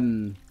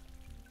 We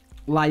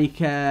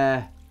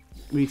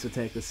need to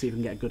take this, see if we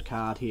can get a good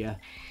card here.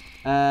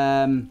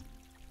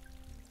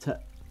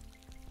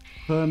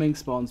 Firming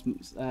spawns.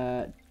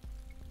 Full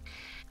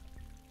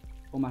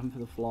mapping for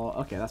the floor.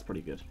 Okay, that's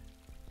pretty good.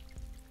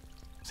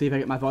 See if I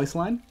get my voice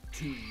line.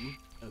 2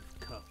 of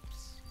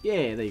cups.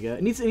 Yeah, there you go.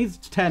 It needs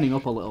turning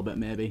up a little bit,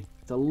 maybe.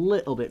 It's a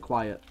little bit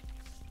quiet.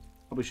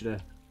 Probably should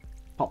have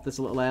popped this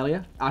a little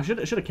earlier. I should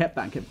have kept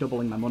that and kept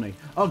doubling my money.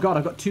 Oh god,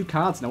 I've got 2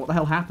 cards now. What the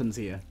hell happens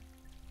here?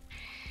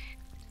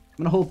 I'm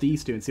gonna hold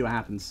these 2 and see what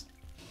happens.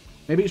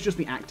 Maybe it's just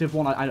the active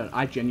one.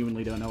 I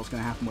genuinely don't know what's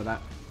gonna happen with that.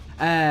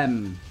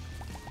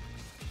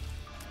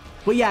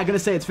 But yeah, I'm gonna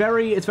say it's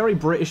very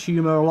British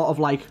humor. A lot of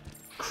like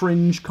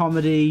cringe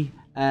comedy.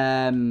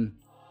 A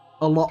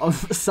lot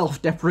of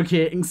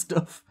self-deprecating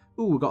stuff.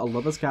 Ooh, we've got a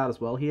lover's card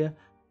as well here.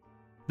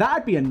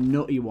 That'd be a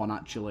nutty one,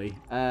 actually.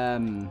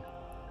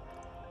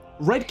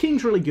 Red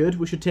King's really good.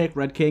 We should take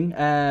Red King.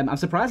 I'm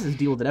surprised it's a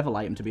deal with the Devil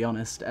item, to be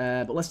honest.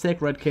 But let's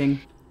take Red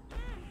King.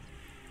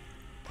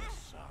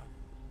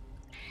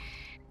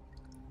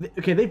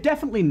 Okay, they've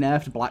definitely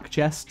nerfed black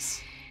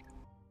chests.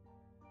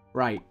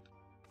 Right.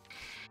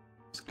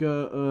 Let's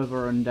go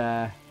over and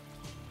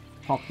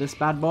pop this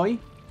bad boy.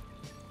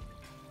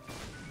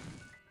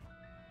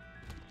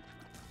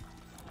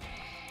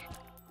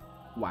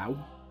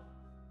 Wow.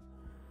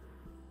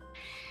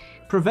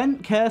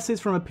 Prevent curses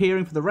from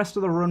appearing for the rest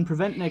of the run.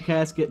 Preventing a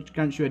curse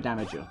grants you a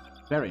damage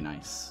up. Very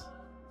nice.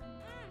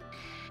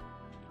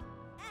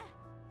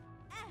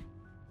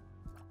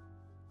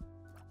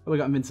 Oh, we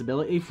got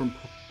invincibility from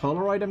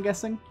Polaroid, I'm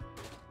guessing.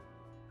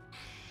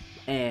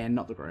 And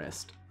not the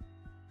greatest.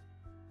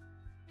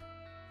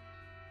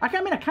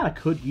 I mean, I kind of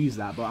could use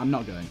that, but I'm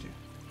not going to.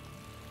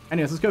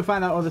 Anyways, let's go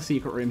find that other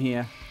secret room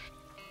here.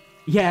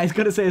 Yeah, I was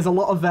going to say, there's a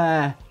lot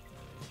of...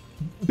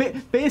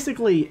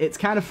 Basically, it's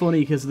kind of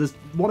funny because there's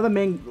one of the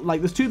main...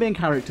 Like, there's 2 main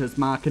characters,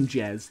 Mark and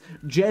Jez.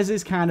 Jez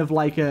is kind of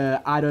like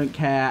a I don't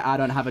care, I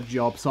don't have a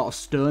job sort of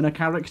stoner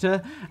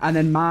character. And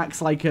then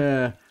Mark's like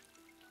a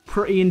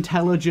pretty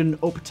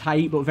intelligent,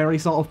 uptight, but very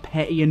sort of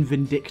petty and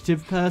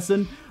vindictive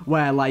person.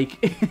 Where,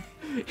 like,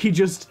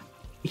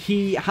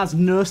 he has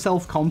no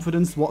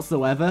self-confidence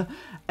whatsoever.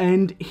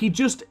 And he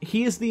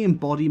is the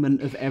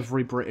embodiment of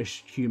every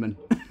British human.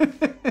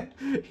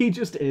 He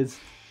just is.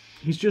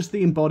 He's just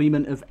the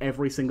embodiment of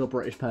every single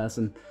British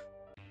person.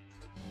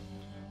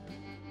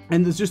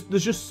 And there's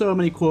just so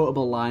many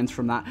quotable lines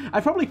from that.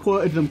 I've probably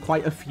quoted them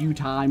quite a few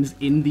times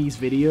in these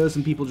videos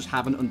and people just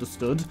haven't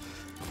understood.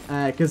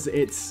 Because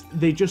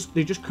they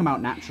just come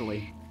out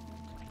naturally.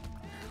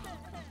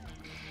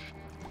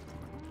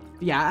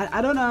 Yeah,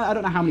 I don't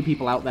know how many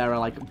people out there are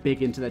like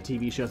big into their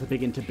TV shows, are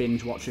big into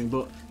binge watching,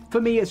 but for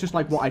me it's just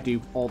like what I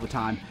do all the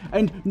time.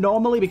 And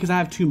normally, because I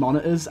have 2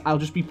 monitors, I'll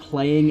just be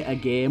playing a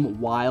game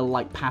while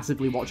like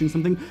passively watching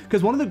something.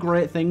 Because one of the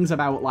great things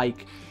about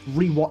like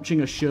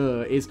rewatching a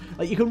show is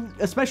like you can,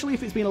 especially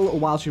if it's been a little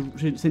while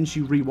since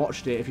you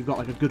rewatched it, if you've got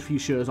like a good few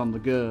shows on the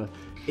go,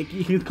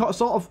 you can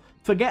sort of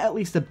forget at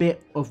least a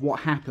bit of what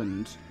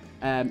happened.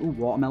 Ooh,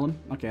 watermelon.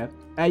 Okay.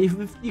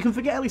 You can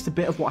forget at least a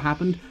bit of what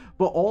happened,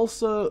 but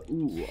also,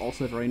 ooh,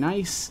 also very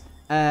nice.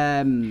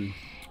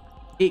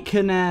 It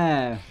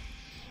can,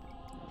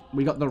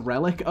 we got the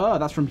relic. Oh,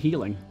 that's from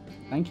healing.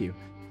 Thank you.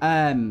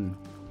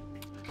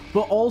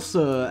 But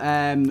also,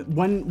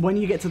 when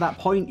you get to that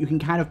point, you can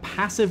kind of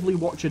passively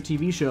watch a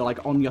TV show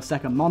like on your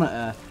second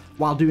monitor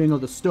while doing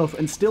other stuff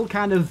and still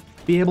kind of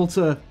be able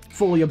to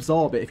fully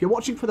absorb it. If you're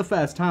watching for the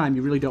first time,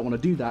 you really don't want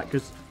to do that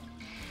because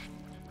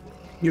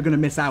you're going to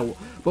miss out.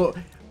 But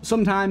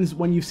sometimes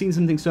when you've seen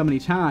something so many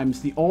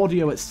times, the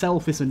audio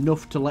itself is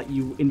enough to let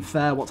you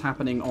infer what's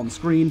happening on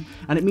screen,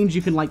 and it means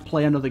you can like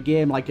play another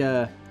game, like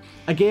a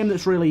game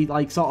that's really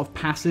like sort of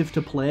passive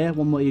to play,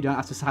 one where you don't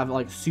have to have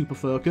like super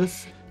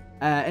focus.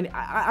 And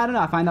I don't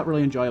know, I find that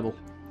really enjoyable.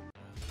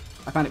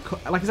 I find it,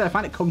 like I said, I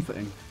find it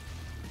comforting.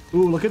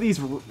 Ooh, look at these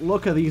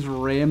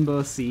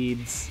rainbow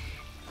seeds.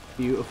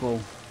 Beautiful.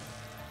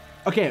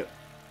 Okay,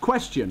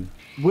 question.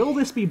 Will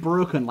this be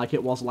broken like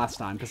it was last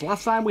time? Because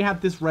last time we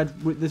had this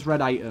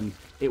red item,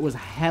 it was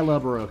hella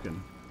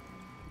broken.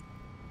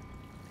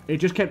 It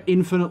just kept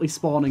infinitely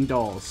spawning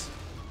doors.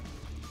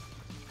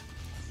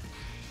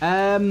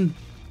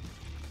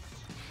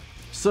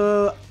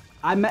 So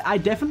I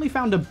definitely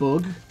found a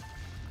bug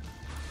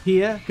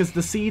here because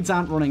the seeds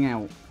aren't running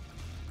out.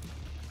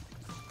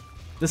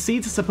 The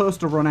seeds are supposed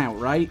to run out,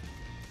 right?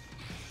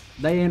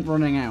 They ain't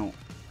running out.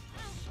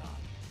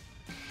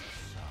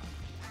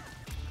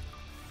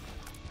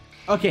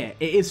 Okay,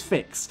 it is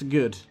fixed.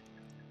 Good.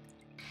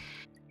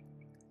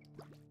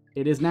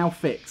 It is now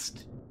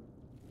fixed.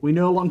 We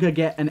no longer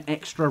get an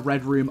extra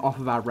red room off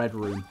of our red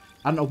room.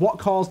 I don't know what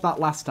caused that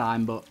last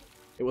time, but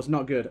it was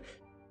not good.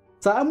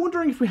 So I'm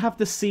wondering if we have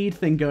the seed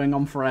thing going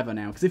on forever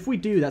now. Because if we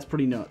do, that's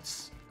pretty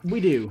nuts. We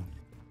do.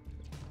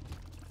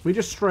 We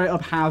just straight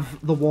up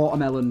have the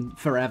watermelon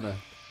forever.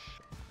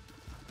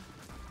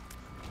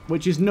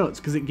 Which is nuts,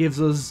 because it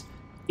gives us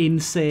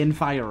insane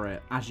fire rate,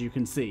 as you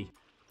can see.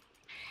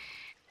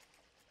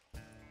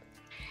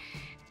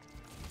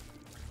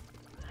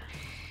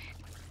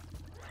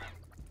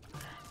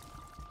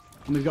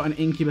 And we've got an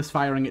incubus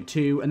firing at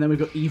 2, and then we've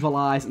got evil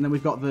eyes, and then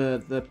we've got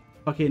the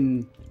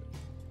fucking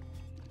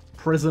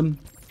prism.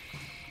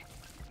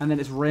 And then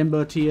it's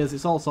rainbow tears.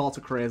 It's all sorts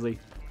of crazy.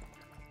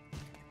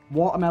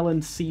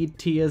 Watermelon seed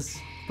tears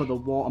for the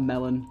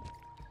watermelon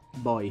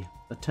boy.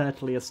 The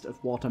turtliest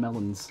of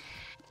watermelons.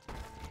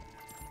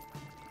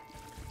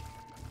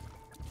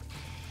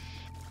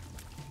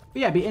 But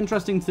yeah, it'd be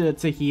interesting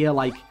to hear,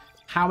 like,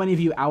 how many of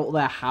you out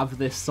there have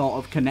this sort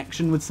of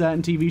connection with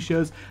certain TV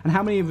shows, and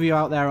how many of you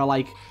out there are,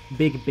 like,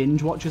 big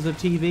binge watchers of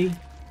TV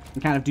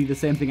and kind of do the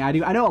same thing I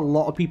do. I know a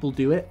lot of people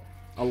do it.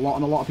 A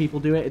lot of people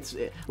do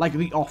it. Like,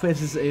 The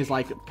Office is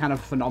like, kind of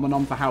a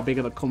phenomenon for how big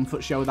of a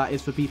comfort show that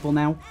is for people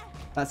now.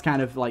 That's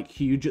kind of, like,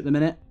 huge at the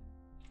minute.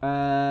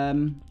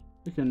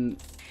 We can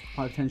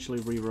potentially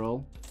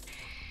re-roll.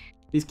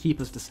 These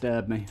keepers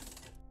disturb me.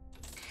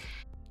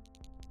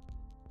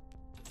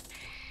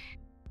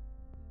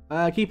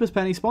 Keeper's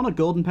Penny. Spawn a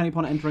golden penny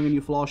upon entering a new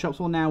floor. Shops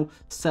will now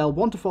sell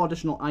 1 to 4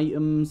 additional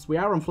items. We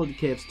are on Flooded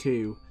Caves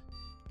too.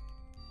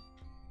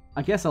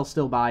 I guess I'll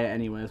still buy it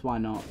anyways. Why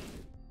not?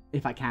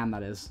 If I can,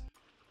 that is.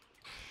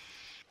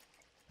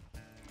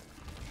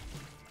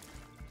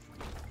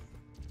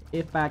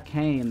 If I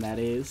can, that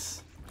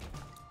is.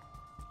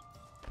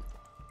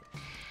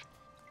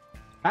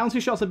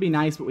 Bouncy shots would be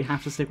nice, but we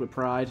have to stick with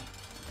pride.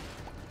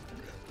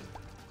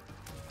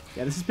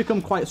 Yeah, this has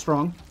become quite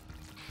strong.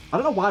 I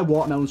don't know why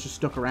watermelons just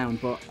stuck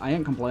around, but I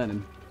ain't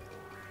complaining.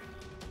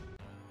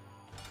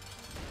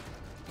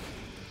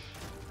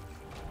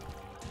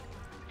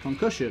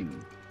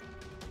 Concussion.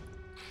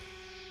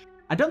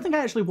 I don't think I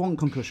actually want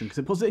concussion because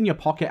it puts it in your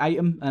pocket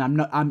item, and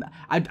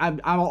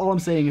all I'm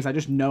saying is I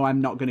just know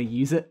I'm not going to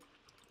use it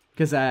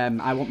because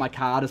I want my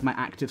card as my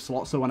active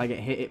slot, so when I get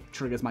hit, it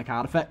triggers my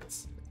card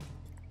effects.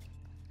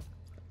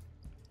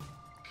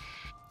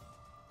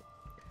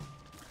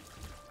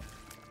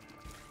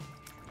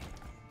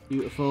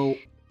 Beautiful.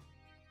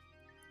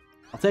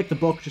 I'll take the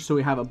book just so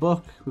we have a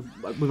book.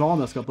 We've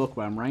almost got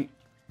bookworm, right?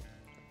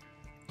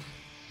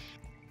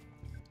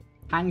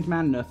 Hanged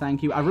Man, no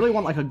thank you. I really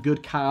want like a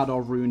good card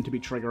or rune to be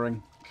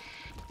triggering.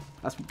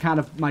 That's kind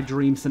of my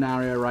dream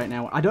scenario right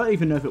now. I don't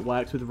even know if it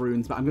works with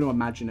runes, but I'm going to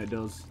imagine it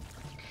does.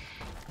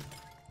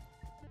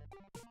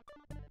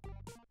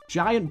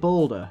 Giant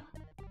boulder.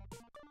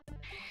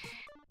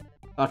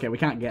 Okay, we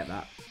can't get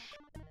that.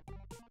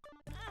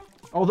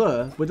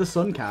 Although, with the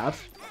sun card...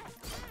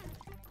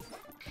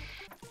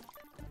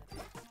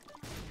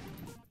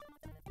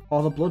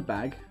 Or the blood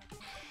bag.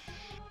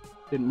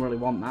 Didn't really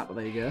want that, but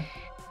there you go.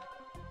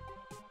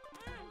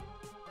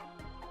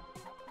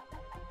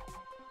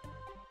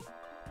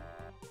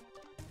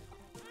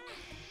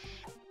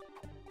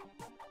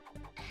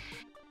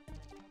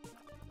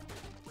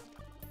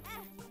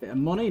 Bit of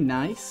money,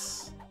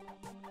 nice.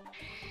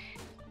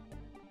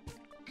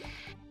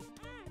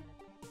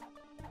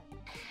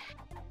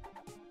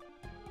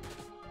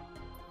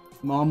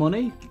 More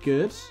money,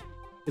 good.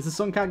 Is the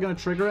sun card going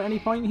to trigger at any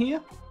point here?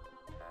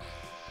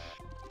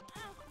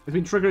 It's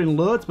been triggering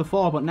loads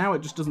before, but now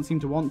it just doesn't seem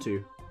to want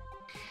to.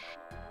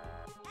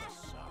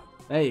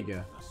 There you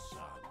go.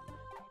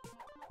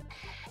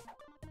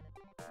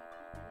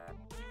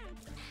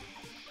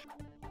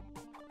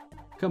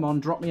 Come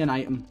on, drop me an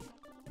item.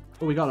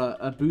 Oh, we got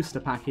a booster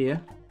pack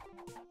here.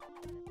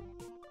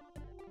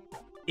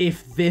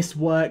 If this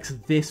works,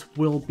 this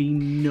will be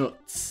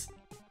nuts.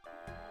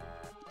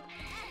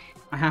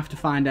 I have to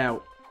find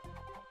out.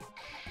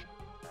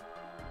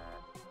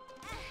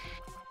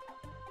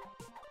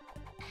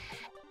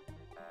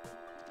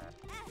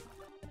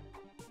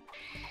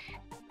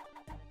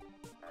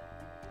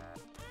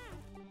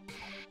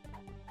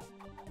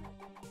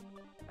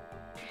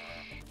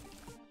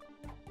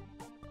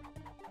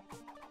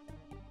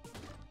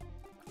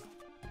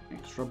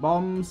 Extra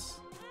bombs.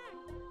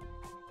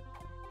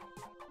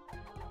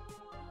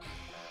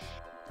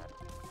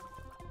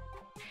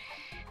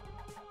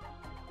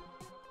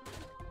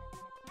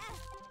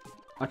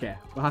 Okay,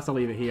 we'll have to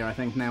leave it here, I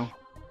think, now.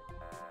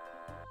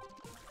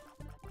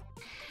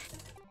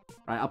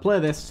 Right, I'll play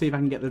this, see if I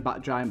can get the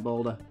giant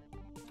boulder.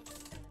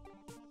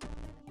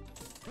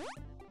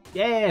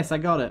 Yes, I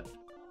got it.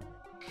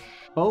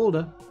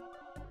 Boulder.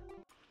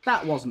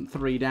 That wasn't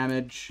 3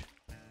 damage.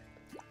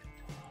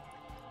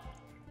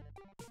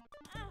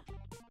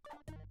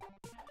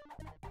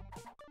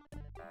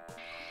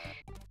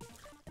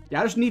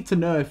 Yeah, I just need to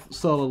know if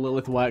Solar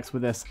Lilith works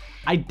with this.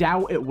 I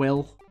doubt it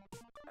will.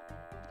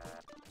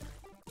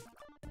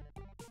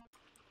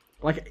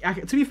 Like,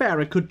 to be fair,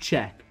 I could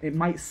check. It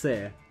might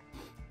say.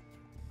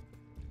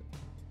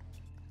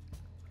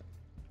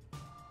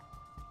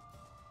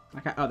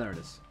 Okay. Oh, there it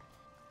is.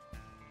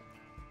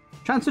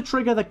 Chance to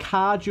trigger the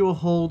card you're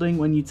holding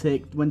when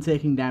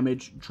taking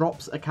damage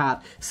drops a card.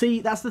 See,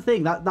 that's the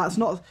thing. That's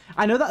not.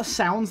 I know that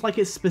sounds like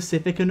it's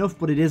specific enough,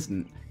 but it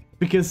isn't,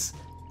 because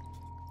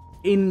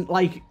in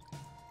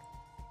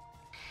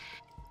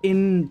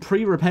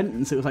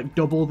pre-repentance, it was like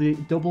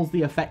doubles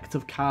the effect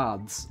of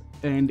cards,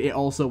 and it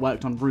also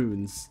worked on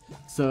runes.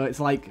 So it's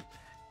like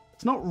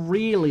it's not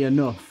really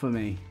enough for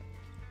me.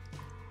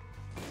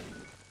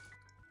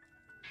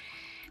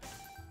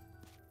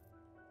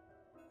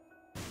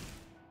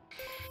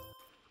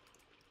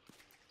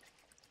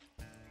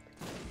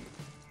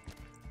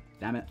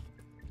 Damn it.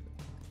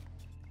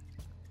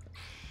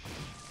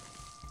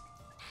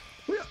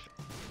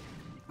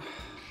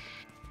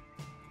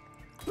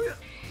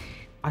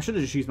 I should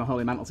have just used my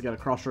Holy Mantle to get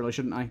across, really,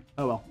 shouldn't I?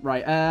 Oh well.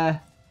 Right,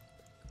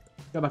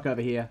 go back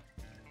over here.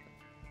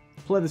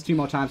 Play this 2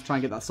 more times to try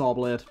and get that Saw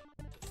Blade.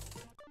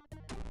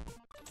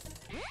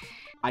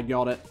 I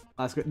got it.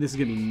 That's good. This is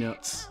gonna be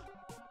nuts.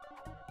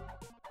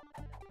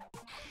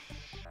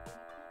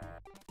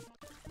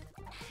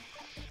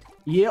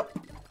 Yep.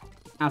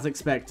 As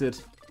expected.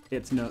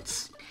 It's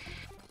nuts.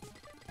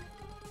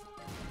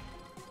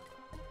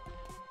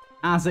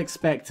 As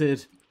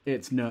expected,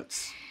 it's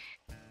nuts.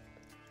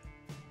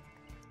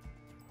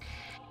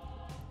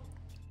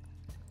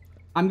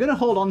 I'm going to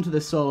hold on to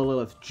this Solar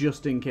Lilith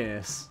just in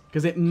case,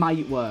 because it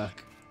might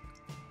work.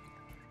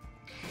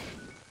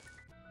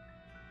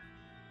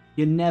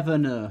 You never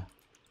know.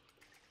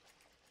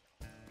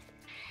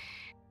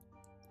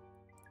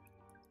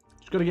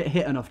 Just got to get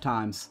hit enough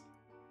times.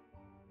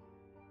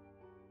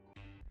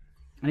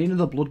 I need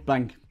another blood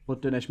bank, blood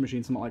donation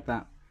machine, something like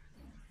that.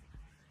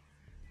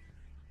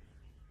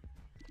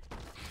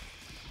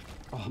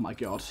 Oh my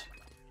god.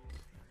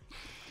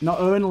 Not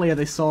only are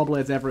they saw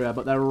blades everywhere,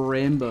 but they're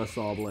rainbow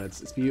saw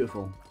blades. It's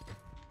beautiful.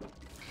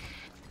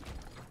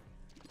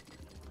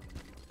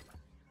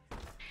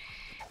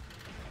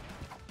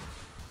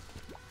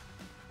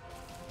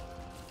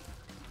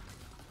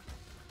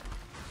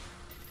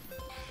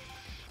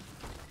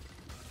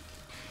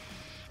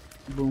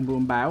 Boom,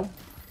 boom, bow.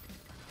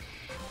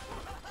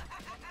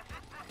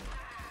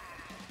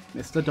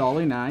 Mr.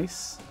 Dolly,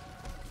 nice.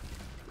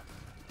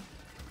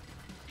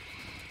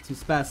 Some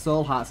spare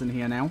soul hearts in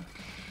here now.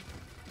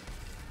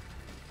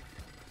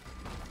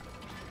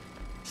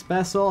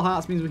 Spare soul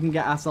hearts means we can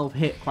get ourselves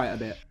hit quite a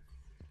bit.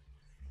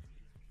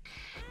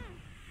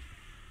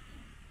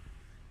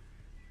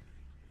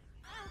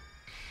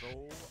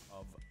 Soul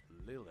of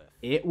Lilith.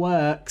 It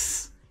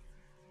works.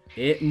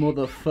 It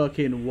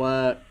motherfucking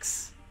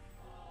works.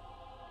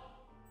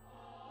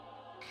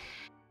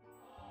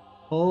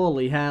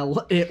 Holy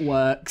hell, it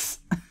works.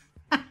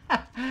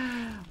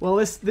 Well,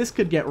 this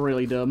could get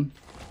really dumb.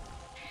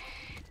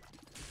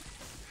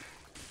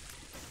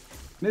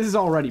 This is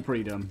already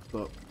pretty dumb,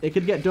 but it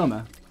could get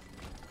dumber.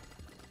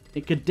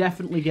 It could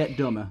definitely get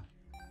dumber.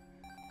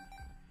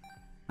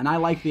 And I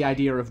like the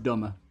idea of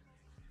dumber.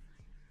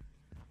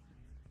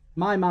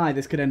 My,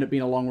 this could end up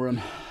being a long run.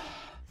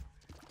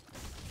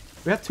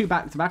 We have 2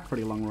 back-to-back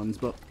pretty long runs,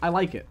 but I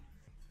like it.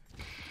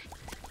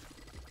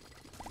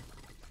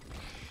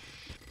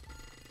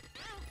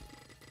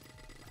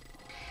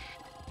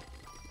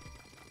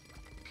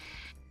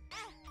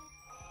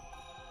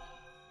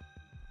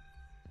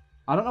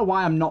 I don't know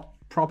why I'm not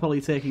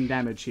properly taking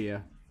damage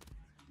here.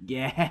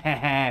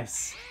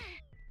 Yes!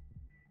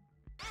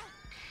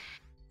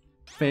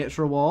 Fate's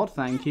Reward,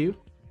 thank you.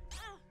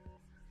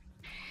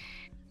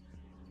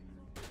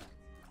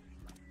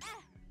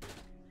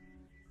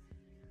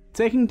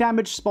 Taking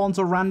damage spawns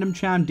a random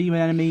charm demon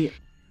enemy.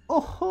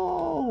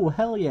 Oh,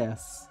 hell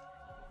yes.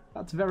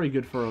 That's very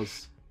good for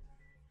us.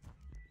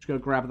 Just go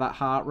grab that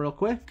heart real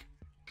quick.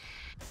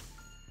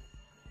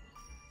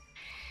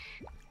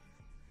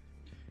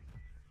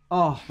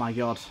 Oh my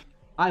god.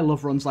 I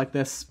love runs like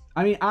this.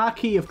 I mean,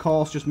 Archie, of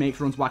course, just makes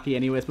runs wacky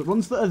anyways, but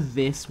runs that are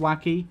this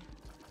wacky,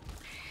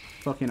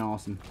 fucking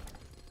awesome.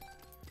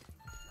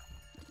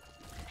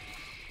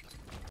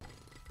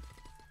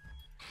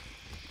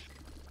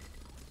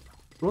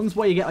 Runs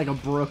where you get like a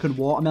broken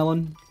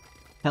watermelon.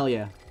 Hell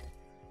yeah.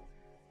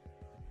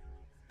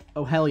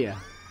 Oh, hell yeah.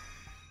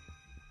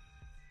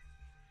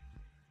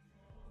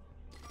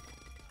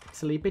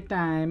 Sleepy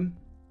time.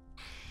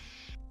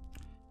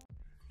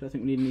 Don't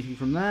think we need anything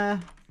from there.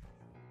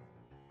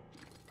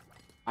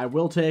 I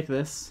will take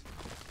this.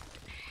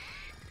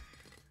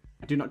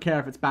 I do not care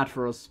if it's bad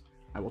for us.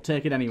 I will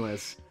take it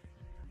anyways.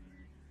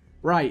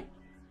 Right.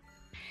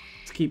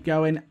 Let's keep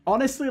going.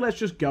 Honestly, let's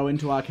just go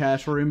into our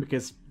curse room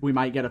because we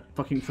might get a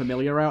fucking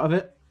familiar out of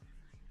it.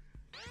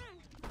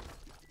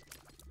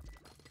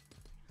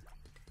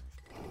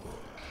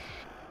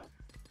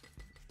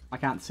 I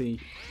can't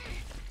see.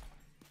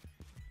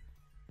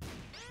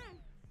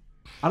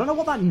 I don't know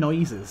what that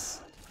noise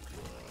is.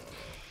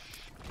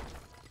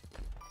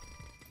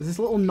 There's this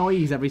little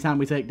noise every time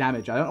we take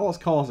damage. I don't know what's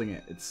causing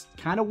it. It's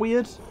kind of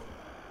weird.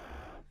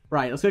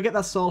 Right, let's go get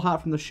that soul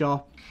heart from the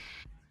shop.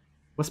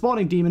 We're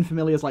spawning demon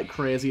familiars like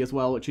crazy as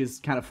well, which is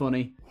kind of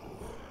funny.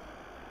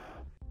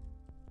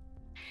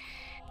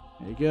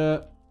 There you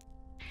go.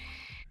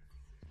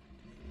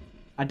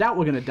 I doubt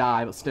we're going to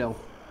die, but still.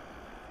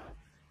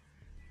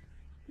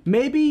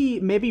 Maybe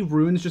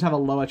runes just have a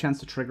lower chance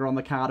to trigger on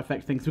the card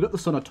effect thing. 'Cause we've got the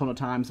sun a ton of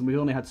times, and we've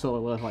only had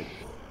solar like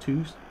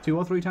two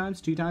or three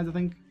times? 2 times, I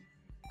think.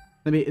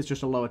 Maybe it's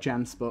just a lower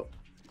chance, but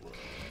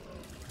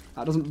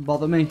that doesn't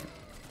bother me.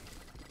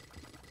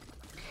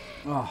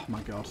 Oh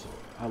my god.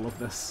 I love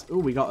this. Oh,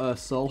 we got a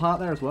soul heart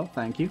there as well.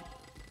 Thank you.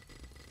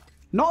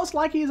 Not as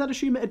laggy as I'd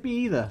assume it'd be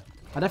either.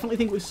 I definitely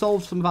think we've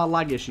solved some of our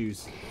lag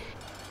issues.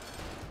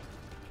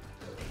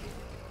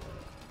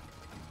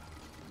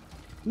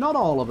 Not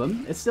all of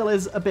them. It still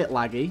is a bit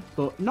laggy,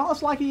 but not as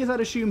laggy as I'd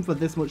assume for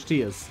this much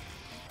tiers.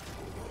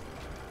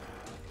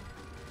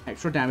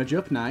 Extra damage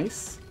up.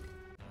 Nice.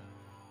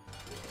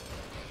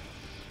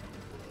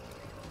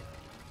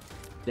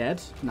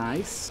 Dead.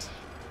 Nice.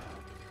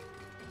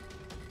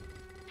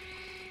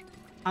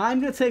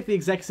 I'm going to take the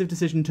executive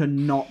decision to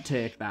not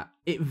take that.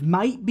 It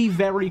might be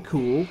very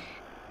cool,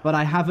 but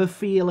I have a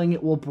feeling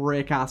it will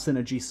break our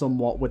synergy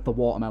somewhat with the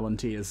watermelon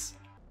tiers.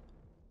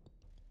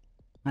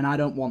 And I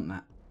don't want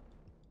that.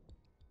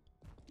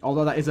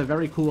 Although that is a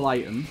very cool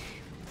item.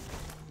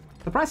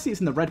 The price it's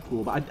in the red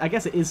pool, but I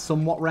guess it is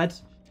somewhat red.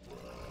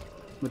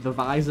 With the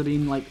visor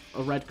being like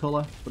a red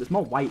colour. But it's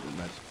more white than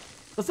red.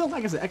 But still,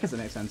 I guess it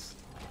makes sense.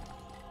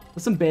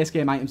 There's some base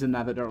game items in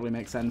there that don't really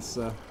make sense,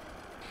 so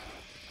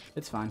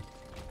it's fine.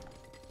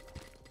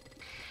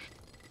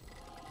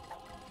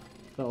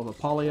 Bit of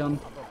Apollyon.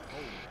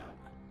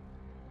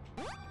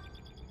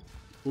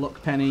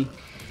 Luck penny.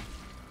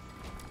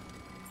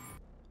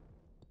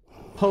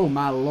 Oh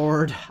my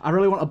lord. I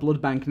really want a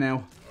blood bank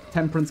now.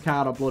 Temperance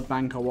card or blood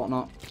bank or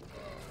whatnot.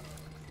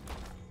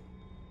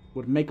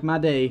 Would make my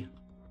day.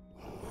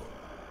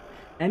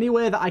 Any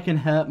way that I can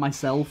hurt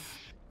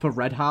myself, for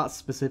red hearts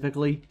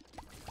specifically,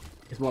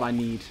 is what I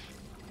need.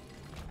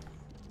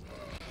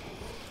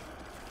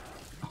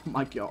 Oh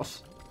my god.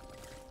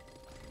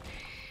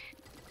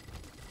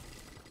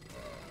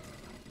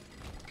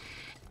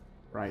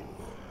 Right.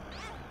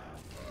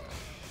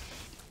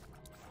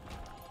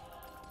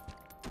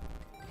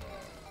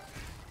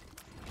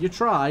 You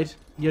tried.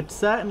 You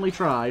certainly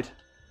tried.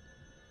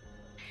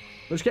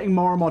 We're just getting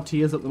more and more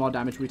tiers up the more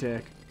damage we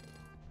take.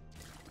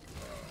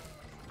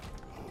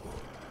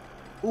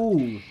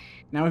 Ooh.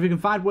 Now if you can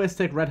find ways to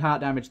take red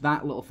heart damage,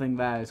 that little thing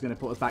there is going to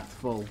put us back to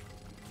full.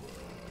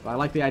 But I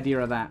like the idea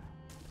of that.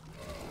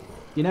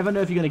 You never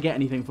know if you're going to get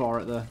anything for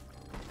it, though.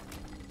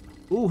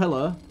 Ooh,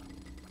 hello.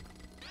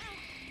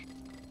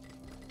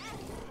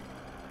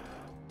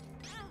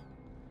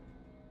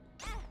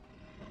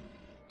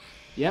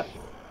 Yep.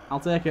 I'll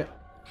take it.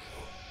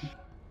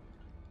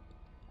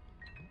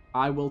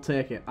 I will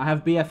take it. I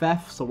have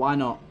BFF, so why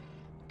not?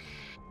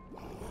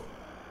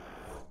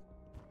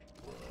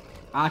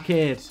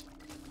 Arcade.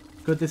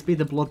 Could this be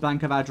the blood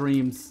bank of our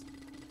dreams?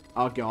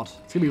 Oh god.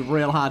 It's going to be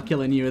real hard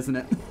killing you, isn't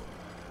it?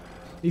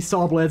 These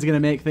saw blades are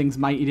going to make things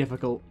mighty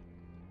difficult.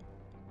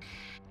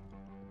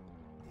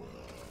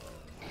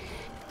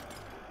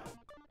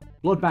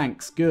 Blood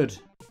banks. Good.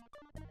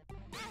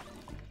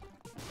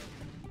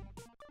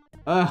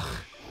 Ugh.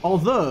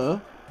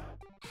 Although...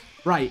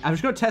 Right, I'm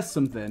just going to test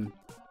something.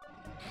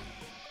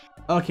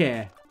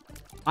 Okay.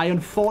 I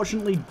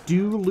unfortunately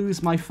do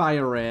lose my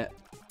fire rate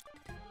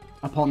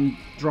upon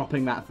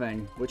dropping that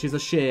thing, which is a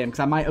shame, because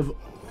I might have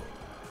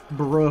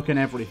broken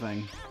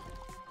everything.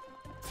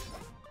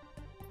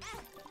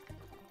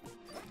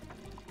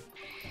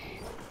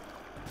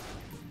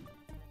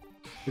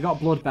 We got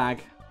blood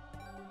bag.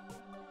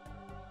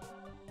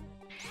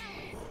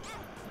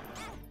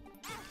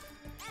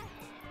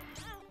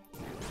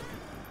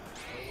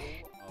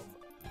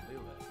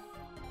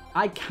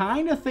 I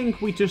kind of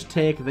think we just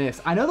take this.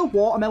 I know the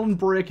watermelon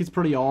break is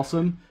pretty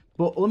awesome,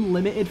 but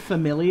unlimited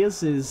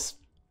familiars is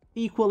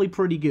equally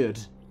pretty good.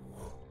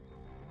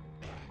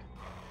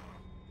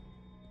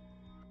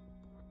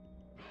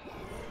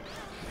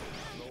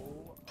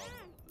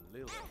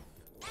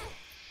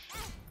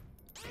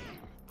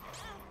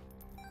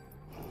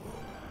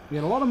 We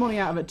get a lot of money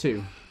out of it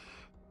too.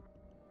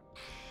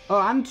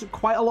 Oh, and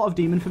quite a lot of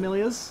demon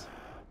familiars.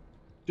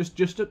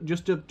 Just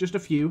a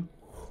few.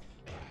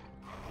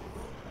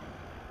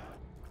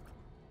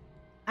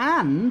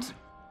 And,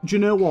 do you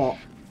know what?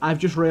 I've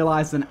just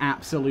realised an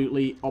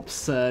absolutely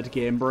absurd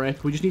game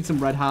break. We just need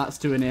some red hearts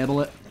to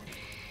enable it.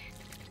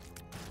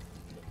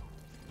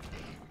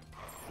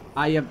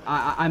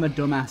 I'm a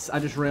dumbass. I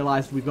just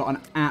realised we've got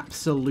an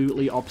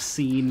absolutely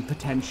obscene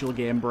potential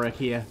game break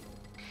here.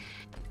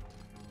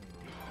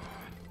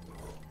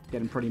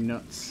 Getting pretty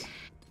nuts.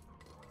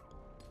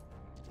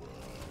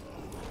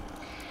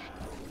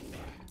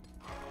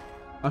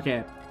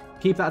 Okay,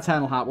 keep that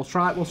eternal heart. We'll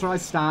try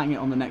starting it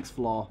on the next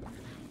floor.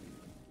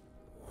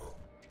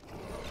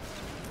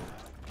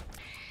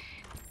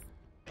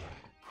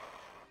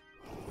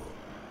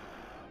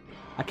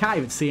 I can't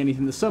even see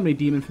anything. There's so many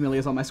demon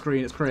familiars on my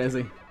screen. It's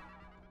crazy.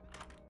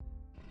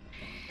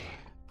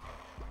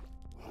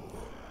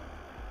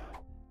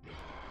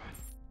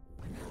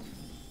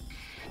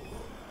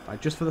 Right,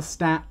 just for the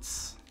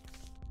stats.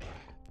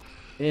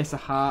 Ace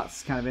of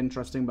Hearts, kind of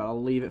interesting, but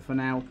I'll leave it for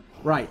now.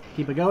 Right,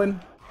 keep it going.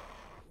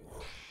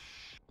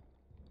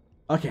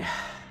 Okay,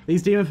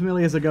 these Demon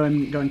Familiars are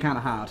going kind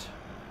of hard.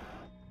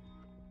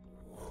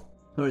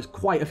 There's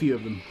quite a few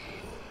of them.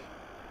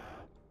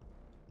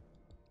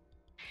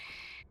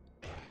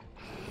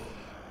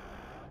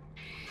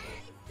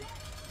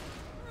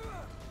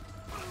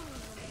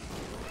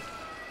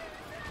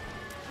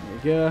 There we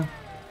go.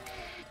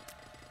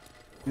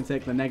 Can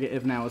take the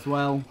negative now as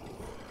well.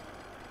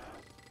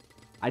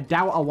 I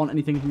doubt I want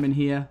anything from in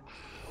here.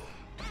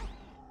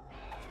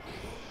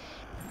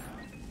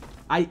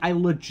 I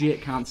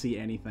legit can't see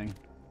anything.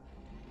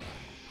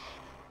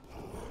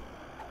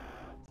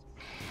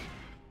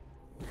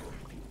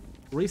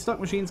 Restock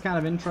machine's kind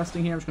of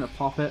interesting here. I'm just going to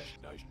pop it.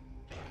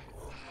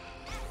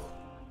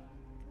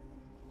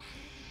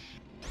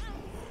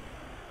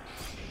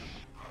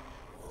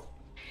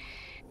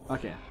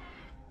 Okay.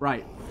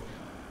 Right.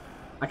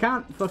 I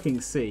can't fucking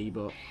see,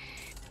 but...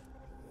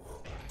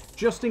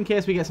 just in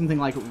case we get something,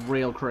 like,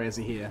 real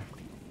crazy here.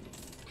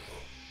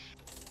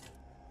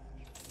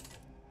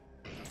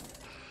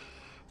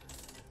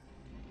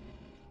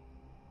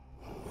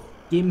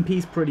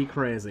 Gimpy's pretty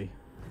crazy.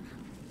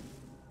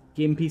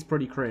 Gimpy's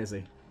pretty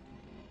crazy.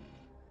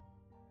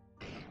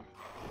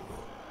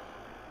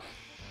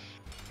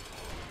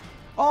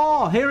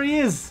 Oh, here he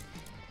is!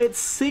 It's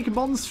Sig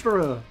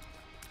Monstro!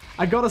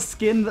 I got a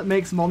skin that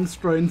makes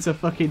Monstro into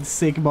fucking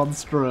Sig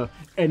Monstro,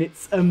 and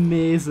it's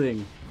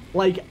amazing.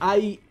 Like,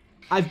 I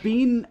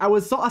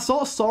sort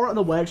of saw it in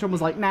the workshop and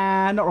was like,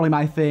 nah, not really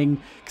my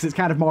thing, because it's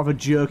kind of more of a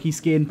jerky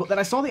skin, but then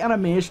I saw the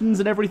animations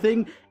and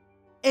everything,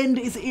 and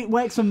it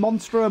works for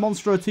Monstro,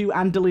 Monstro 2,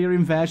 and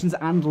Delirium versions,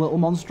 and Little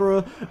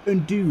Monstro,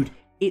 and dude,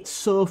 it's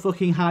so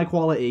fucking high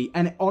quality,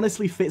 and it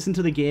honestly fits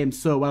into the game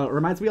so well. It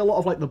reminds me a lot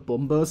of, like, the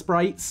Bumbo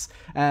sprites,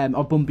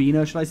 or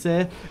Bumbino, should I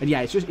say, and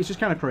yeah, it's just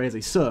kind of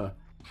crazy. So,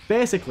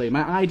 basically,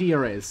 my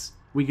idea is,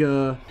 we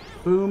go,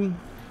 boom,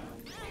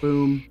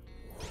 boom,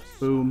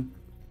 boom,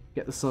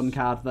 get the sun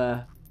card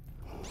there.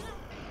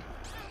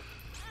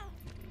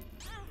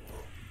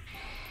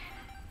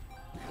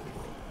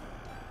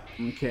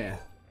 Okay.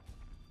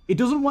 It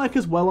doesn't work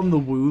as well on the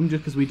womb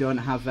just because we don't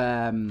have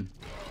the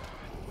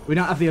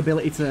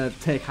ability to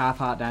take half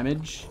heart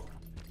damage.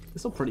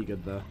 It's still pretty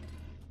good though.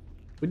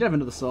 We did have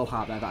another soul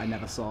heart there that I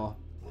never saw.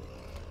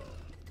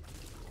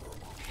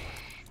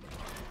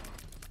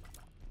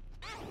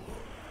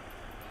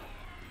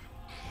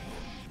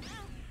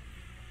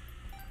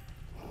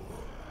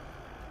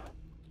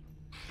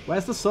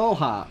 Where's the soul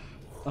heart?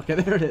 Okay,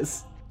 there it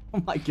is.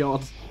 Oh my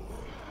god.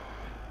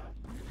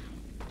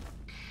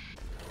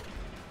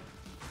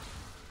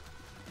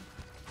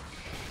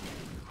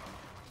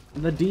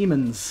 The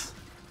demons.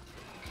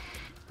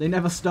 They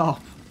never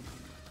stop.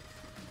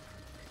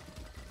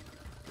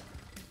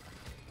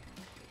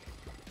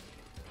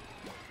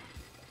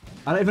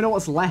 I don't even know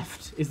what's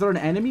left. Is there an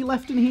enemy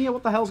left in here?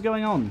 What the hell's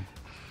going on?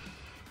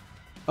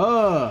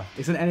 Oh,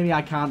 it's an enemy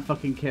I can't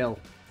fucking kill.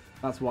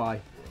 That's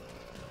why.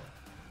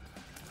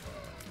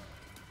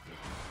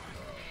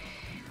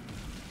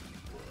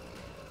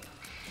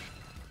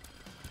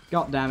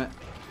 God damn it.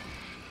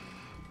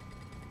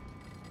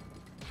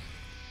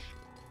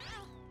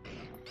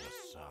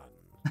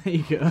 There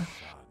you go.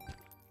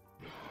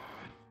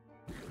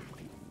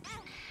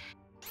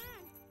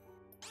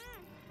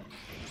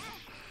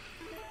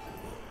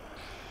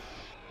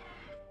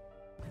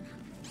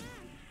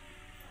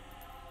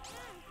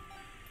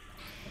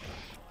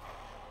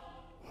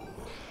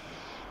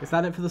 Is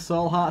that it for the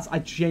soul hearts? I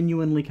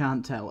genuinely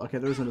can't tell. Okay,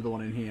 there is another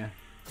one in here.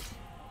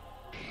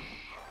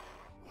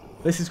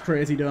 This is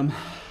crazy dumb.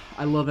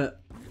 I love it.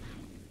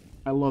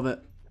 I love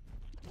it.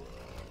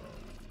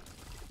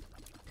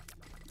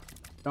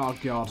 Oh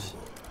god.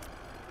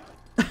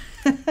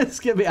 It's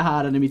gonna be a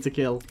hard enemy to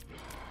kill.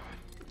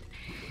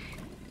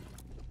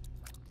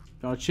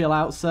 Gotta chill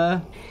out,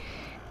 sir.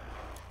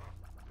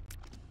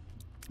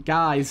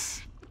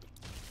 Guys,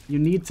 you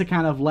need to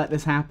kind of let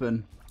this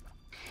happen.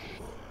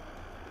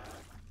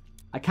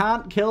 I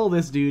can't kill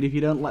this dude if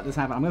you don't let this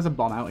happen. I'm gonna have to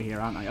bomb out here,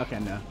 aren't I? Okay,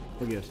 no.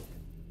 We're good.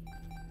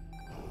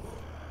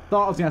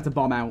 Thought I was gonna have to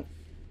bomb out.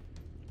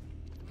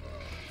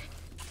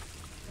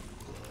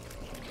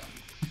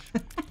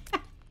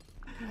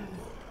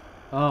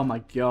 Oh my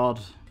god.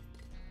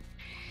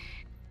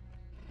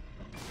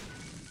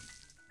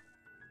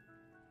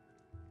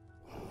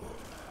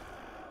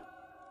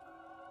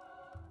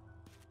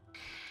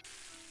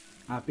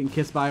 I've been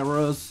kissed by a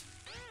rose.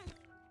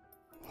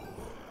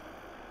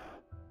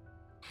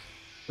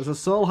 There's a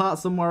soul heart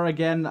somewhere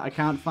again that I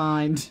can't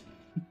find.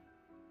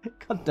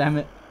 God damn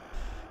it.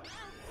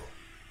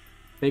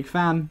 Big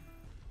fan.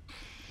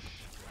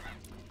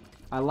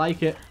 I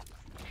like it.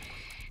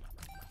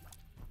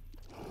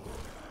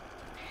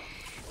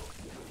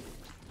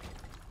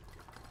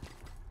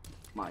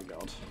 My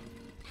god.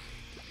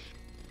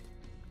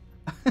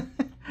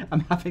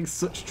 I'm having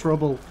such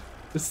trouble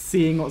just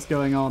seeing what's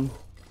going on.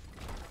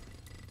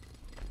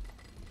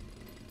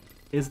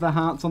 Is there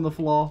hearts on the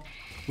floor?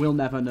 We'll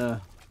never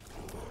know.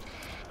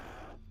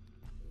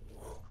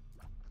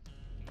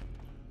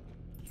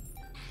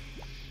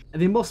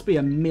 There must be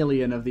a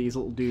million of these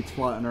little dudes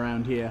floating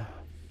around here.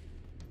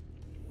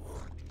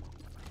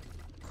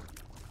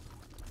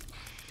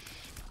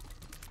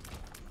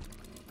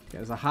 Okay,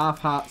 there's a half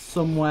heart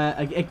somewhere.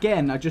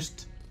 Again,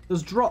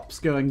 there's drops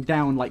going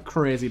down like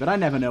crazy, but I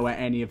never know where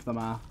any of them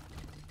are.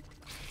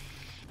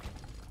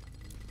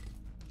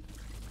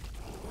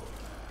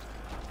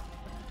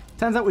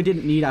 Turns out we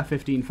didn't need our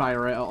 15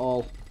 fire rate at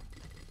all.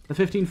 The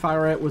 15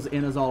 fire rate was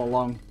in us all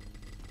along.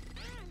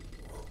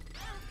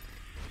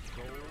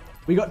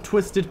 We got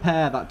Twisted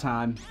Pear that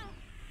time.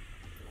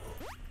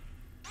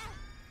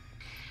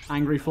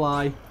 Angry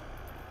Fly.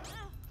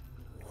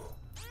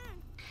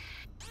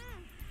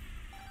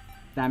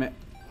 Damn it.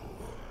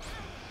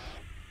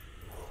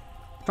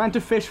 Trying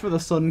to fish for the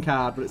sun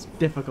card, but it's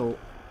difficult.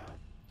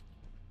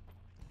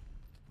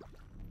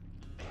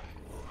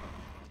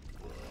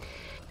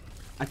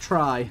 I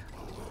try.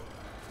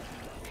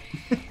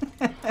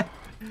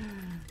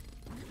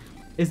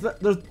 Is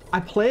that... I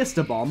placed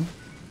a bomb.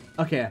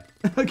 Okay.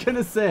 I'm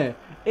gonna say,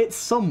 it's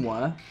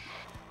somewhere.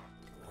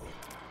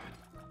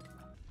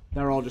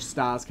 They're all just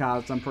stars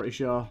cards, I'm pretty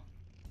sure.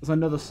 There's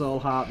another soul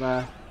heart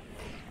there.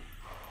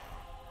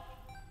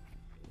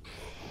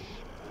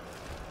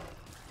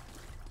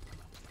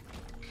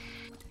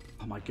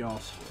 Oh my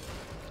god.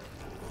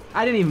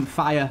 I didn't even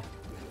fire.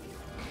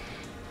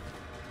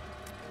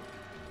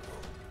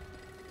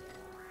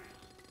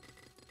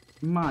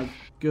 My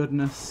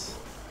goodness.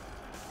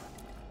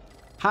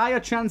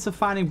 Higher chance of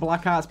finding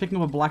black hearts. Picking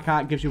up a black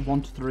heart gives you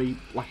 1 to 3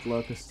 black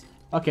locusts.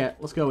 Okay,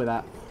 let's go with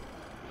that.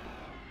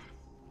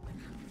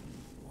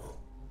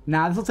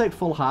 Nah, this will take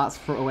full hearts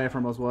away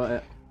from us, won't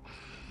it?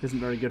 Isn't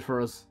very good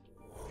for us.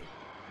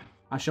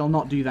 I shall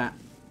not do that.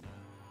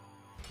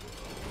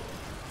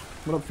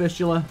 What up,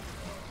 Fistula?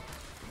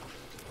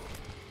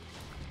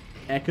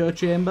 Echo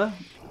Chamber.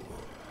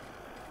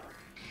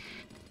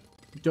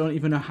 Don't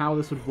even know how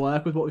this would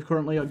work with what we've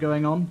currently got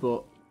going on,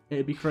 but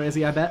it'd be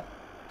crazy, I bet.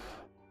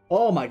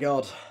 Oh my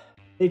god.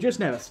 It just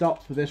never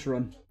stops with this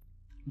run.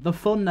 The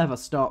fun never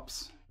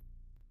stops.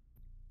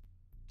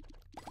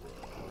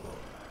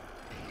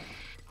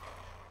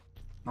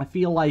 I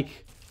feel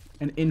like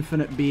an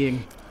infinite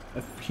being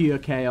of pure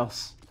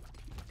chaos.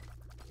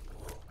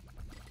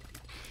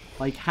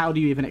 Like, how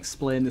do you even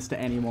explain this to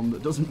anyone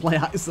that doesn't play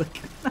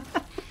Isaac?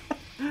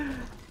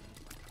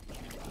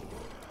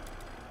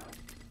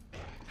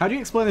 How do you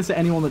explain this to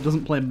anyone that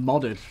doesn't play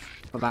modded,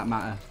 for that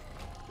matter?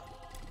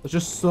 There's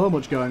just so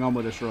much going on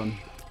with this run.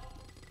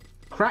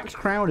 Cracked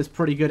Crown is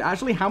pretty good.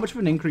 Actually, how much of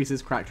an increase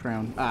is Cracked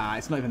Crown? Ah,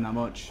 it's not even that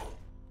much.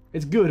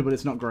 It's good, but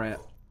it's not great.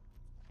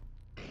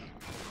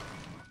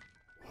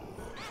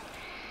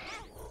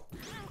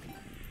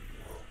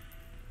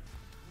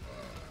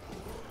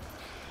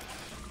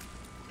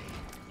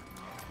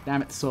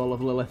 Damn it, Soul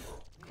of Lilith.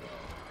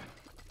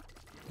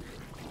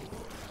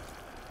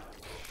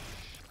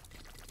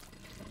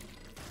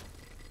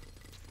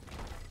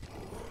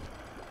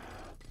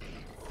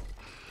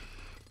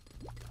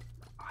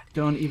 I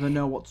don't even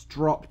know what's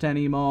dropped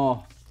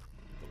anymore.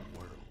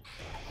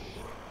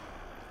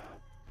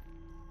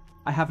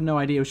 I have no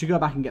idea. We should go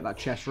back and get that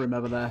chest room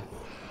over there.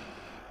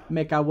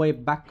 Make our way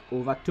back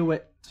over to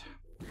it.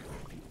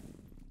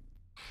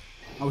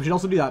 Oh, we should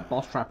also do that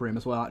boss trap room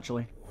as well,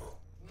 actually.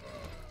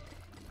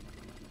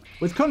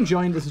 With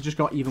Conjoined, this has just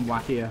got even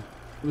wackier.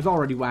 It was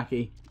already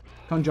wacky.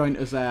 Conjoined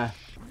has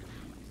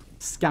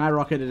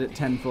skyrocketed it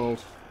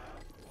tenfold.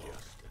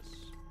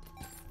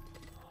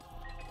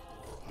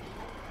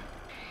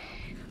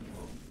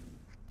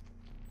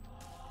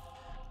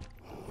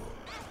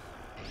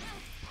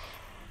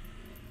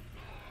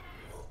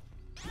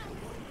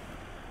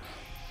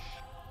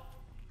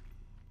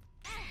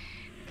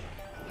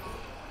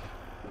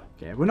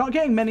 Okay, we're not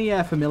getting many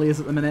familiars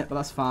at the minute, but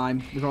that's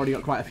fine. We've already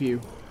got quite a few.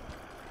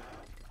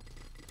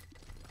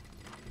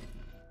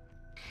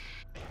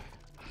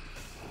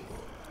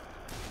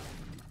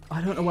 I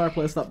don't know where I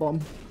placed that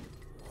bomb.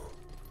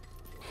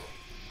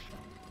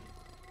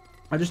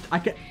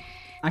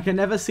 I can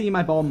never see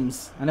my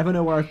bombs. I never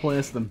know where I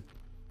placed them.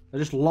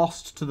 They're just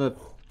lost to the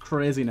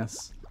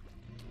craziness.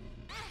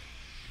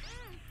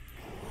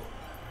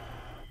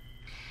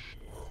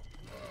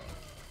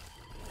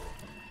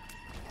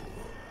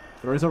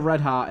 There is a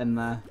red heart in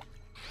there.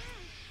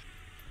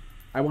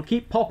 I will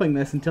keep popping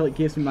this until it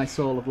gives me my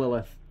Soul of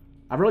Lilith.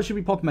 I really should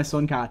be popping my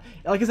Sun card.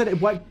 Like I said,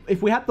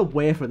 if we had the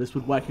wafer, this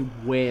would work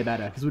way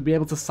better. Because we'd be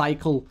able to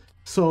cycle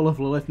Soul of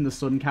Lilith and the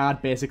Sun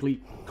card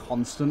basically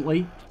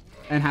constantly.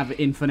 And have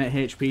infinite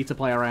HP to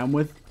play around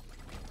with.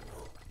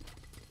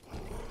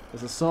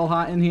 There's a Soul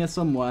Heart in here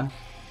somewhere.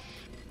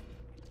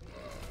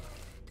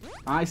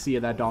 I see you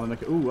there,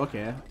 Dominic. Ooh,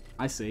 okay.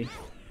 I see.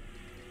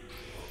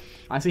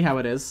 I see how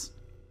it is.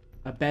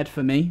 A bed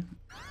for me.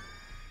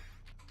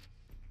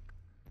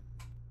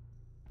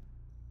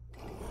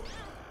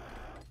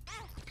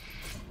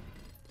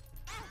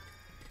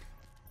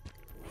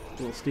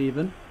 Little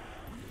Steven.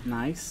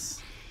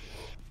 Nice.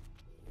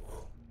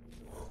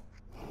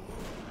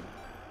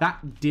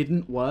 That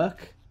didn't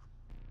work.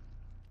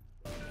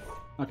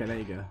 Okay, there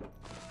you go.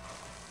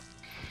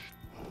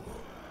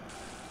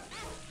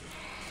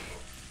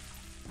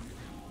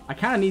 I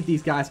kind of need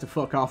these guys to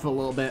fuck off a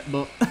little bit,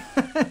 but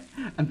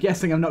I'm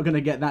guessing I'm not going to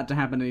get that to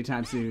happen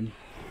anytime soon.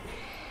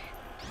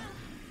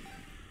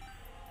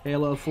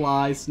 Halo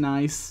flies,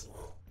 nice.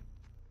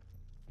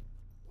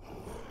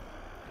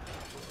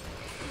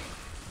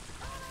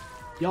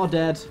 You're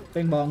dead.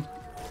 Bing bong.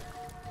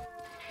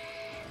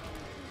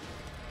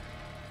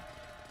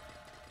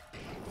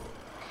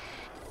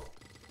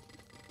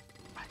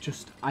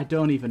 I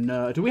don't even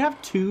know. Do we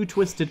have 2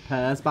 twisted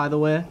pairs, by the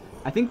way?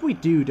 I think we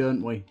do,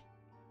 don't we?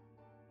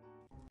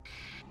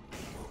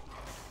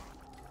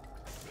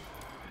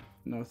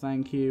 No,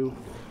 thank you.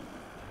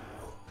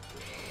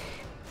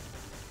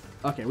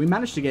 Okay, we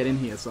managed to get in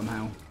here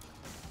somehow.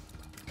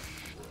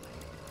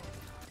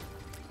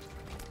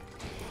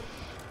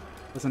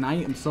 There's an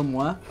item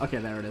somewhere. Okay,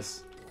 there it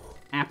is.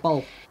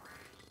 Apple.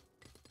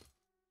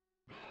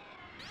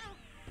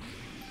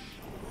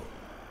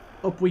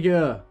 Up we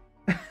go.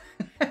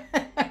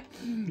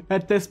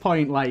 At this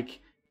point, like,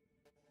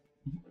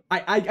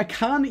 I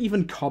can't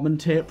even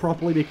commentate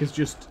properly because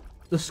just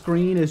the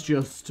screen is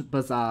just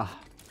bizarre.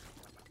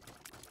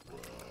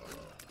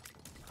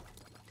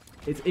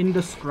 It's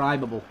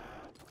indescribable.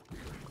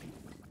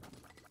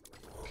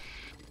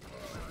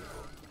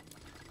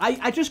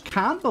 I just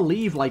can't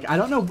believe, like, I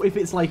don't know if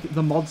it's, like,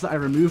 the mods that I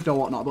removed or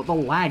whatnot, but the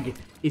lag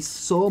is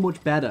so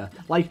much better.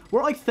 Like, we're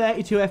at, like,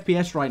 32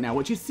 FPS right now,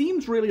 which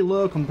seems really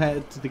low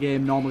compared to the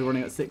game normally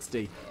running at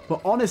 60.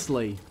 But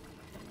honestly,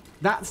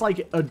 that's,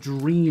 like, a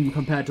dream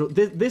compared to...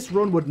 This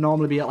run would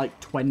normally be at, like,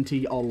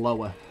 20 or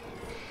lower.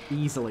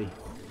 Easily.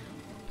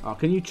 Oh,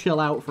 can you chill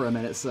out for a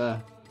minute,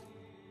 sir?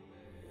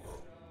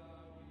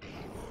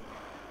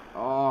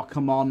 Oh,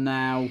 come on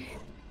now.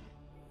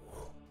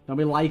 Don't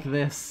be like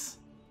this.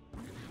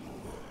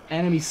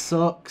 Enemy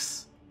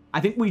sucks. I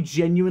think we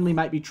genuinely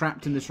might be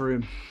trapped in this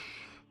room.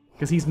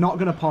 Because he's not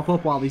going to pop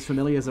up while these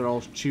familiars are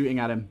all shooting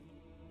at him.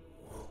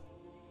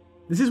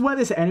 This is where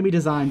this enemy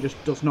design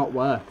just does not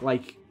work.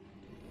 Like,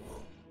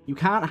 you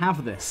can't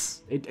have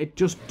this. It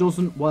just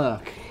doesn't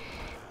work.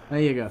 There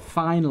you go.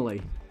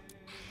 Finally.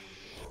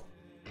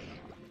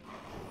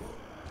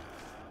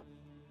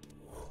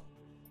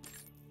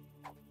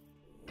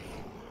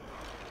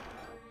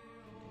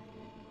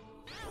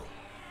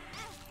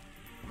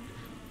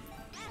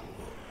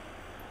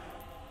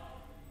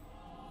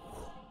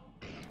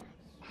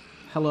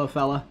 Hello,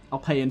 fella. I'll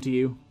pay into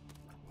you.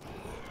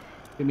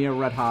 Give me a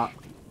red heart.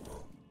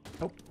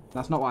 Oh,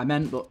 that's not what I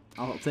meant, but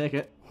I'll take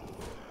it.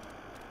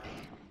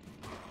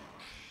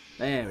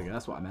 There we go.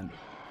 That's what I meant.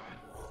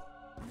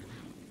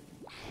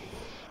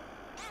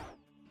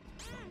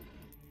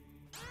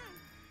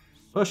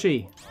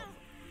 Bushy.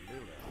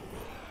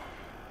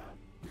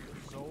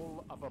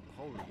 Soul of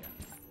Apollyon.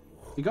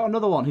 You got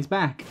another one. He's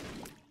back.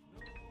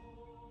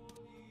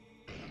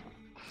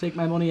 Take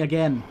my money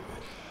again.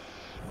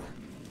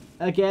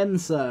 Again,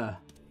 sir.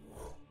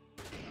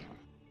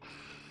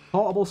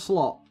 Portable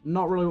slot.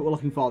 Not really what we're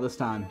looking for this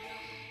time.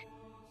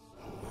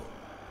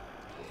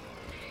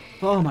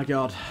 Oh my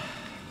god.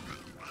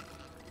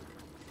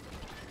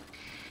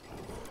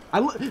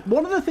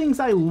 One of the things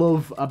I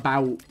love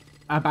about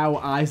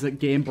Isaac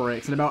Game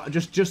Breaks and about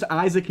just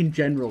Isaac in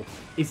general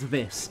is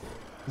this.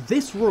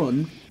 This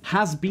run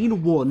has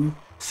been won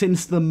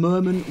since the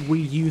moment we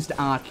used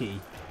R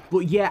key.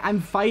 But yeah, I'm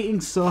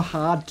fighting so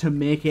hard to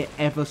make it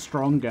ever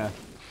stronger.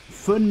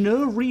 For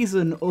no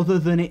reason other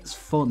than it's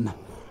fun.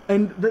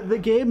 And the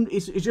game,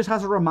 it just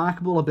has a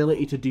remarkable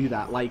ability to do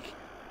that. Like,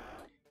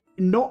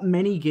 not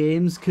many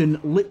games can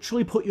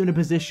literally put you in a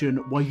position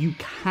where you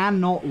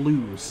cannot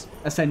lose,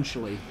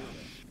 essentially.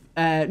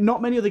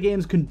 Not many other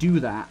games can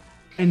do that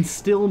and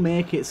still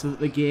make it so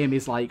that the game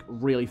is, like,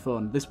 really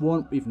fun. This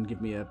won't even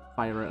give me a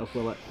fire rate up,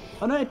 will it?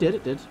 Oh no, it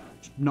did.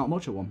 Not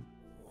much of one.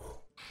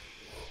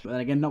 But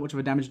then again, not much of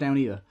a damage down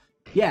either.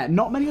 Yeah,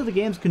 not many other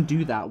games can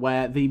do that,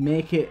 where they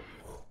make it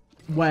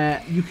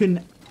where you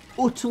can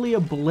utterly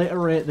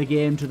obliterate the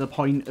game to the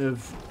point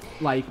of,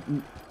 like,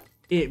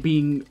 it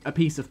being a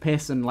piece of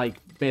piss and, like,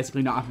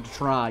 basically not having to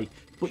try.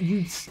 But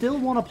you still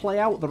want to play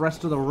out the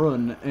rest of the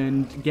run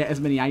and get as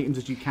many items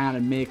as you can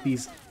and make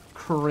these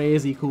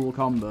crazy cool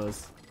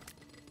combos.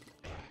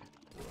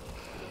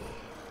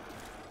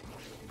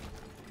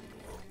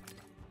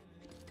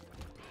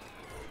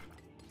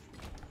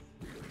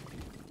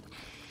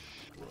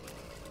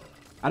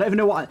 I don't even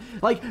know what...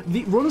 Like,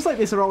 the runs like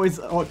this are always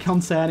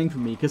concerning for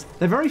me, because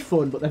they're very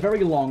fun, but they're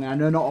very long, and I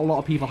know not a lot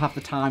of people have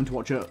the time to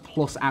watch a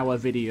 +hour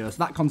video, so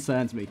that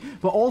concerns me.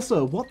 But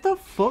also, what the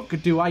fuck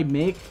do I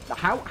make...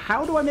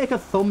 How do I make a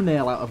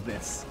thumbnail out of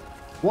this?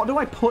 What do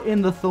I put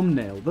in the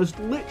thumbnail? There's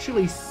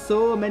literally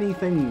so many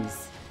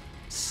things.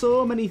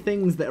 So many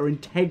things that are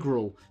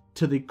integral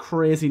to the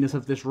craziness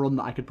of this run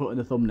that I could put in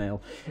the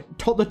thumbnail.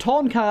 The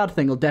Torn card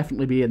thing will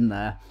definitely be in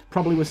there.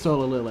 Probably with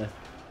Solar Lilith.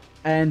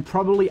 And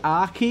probably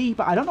Arky,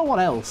 but I don't know what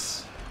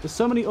else. There's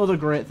so many other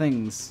great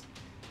things.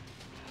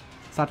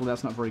 Sadly,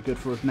 that's not very good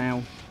for us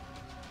now.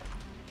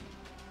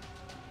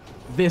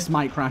 This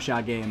might crash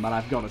our game, but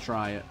I've got to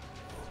try it.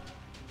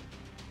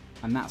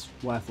 And that's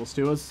worthless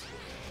to us.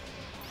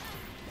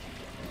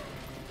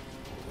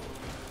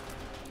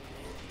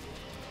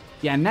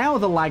 Yeah, now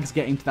the lag's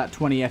getting to that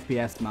 20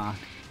 FPS mark.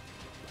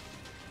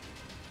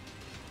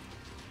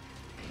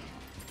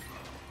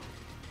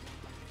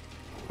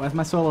 Where's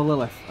my Solar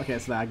Lilith? Okay,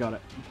 it's there. I got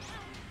it.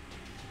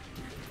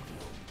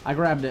 I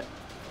grabbed it.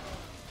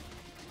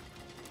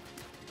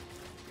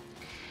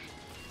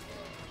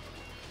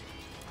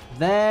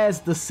 There's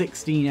the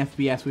 16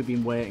 FPS we've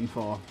been waiting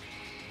for.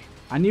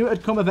 I knew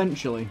it'd come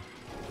eventually.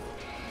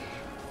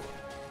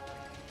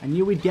 I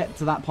knew we'd get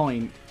to that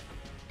point.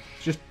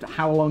 Just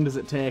how long does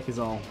it take is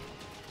all.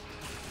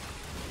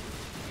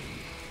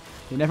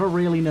 You never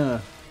really know.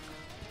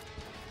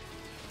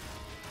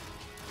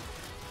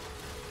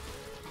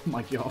 Oh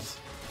my god.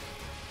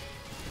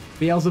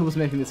 Beelzebub was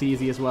making this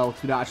easy as well,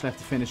 because we don't actually have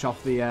to finish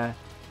off the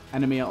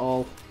enemy at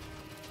all.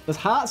 There's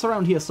hearts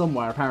around here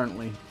somewhere,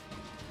 apparently.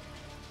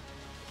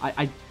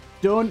 I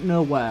don't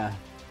know where.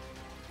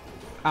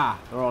 Ah,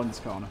 they're all in this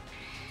corner.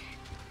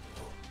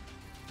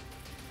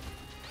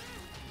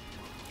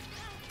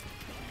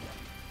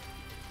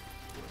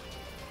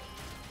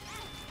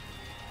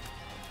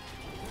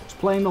 Just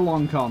playing the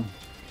long con.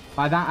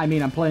 By that I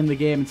mean I'm playing the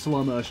game in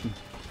slow motion.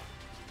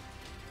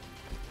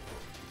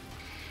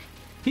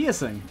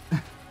 Piercing.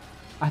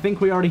 I think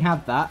we already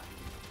had that,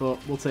 but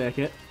we'll take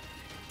it.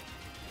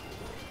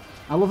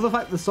 I love the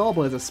fact the saw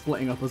blades are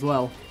splitting up as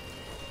well.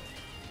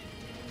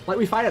 Like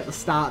we fired at the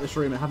start of this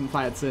room and haven't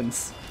fired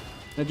since.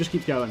 And it just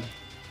keeps going.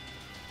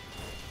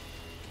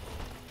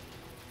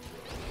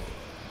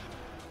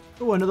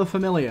 Oh, another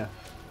familiar.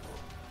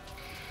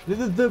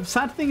 The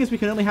sad thing is we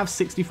can only have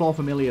 64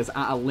 familiars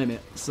at a limit,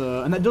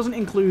 so, and that doesn't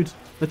include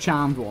the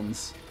charmed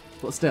ones.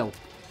 But still,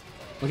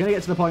 we're going to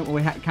get to the point where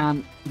we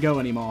can't go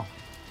anymore.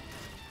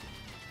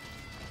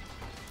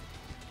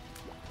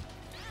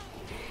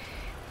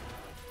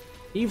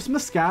 Eve's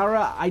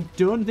Mascara, I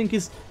don't think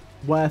is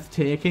worth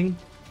taking.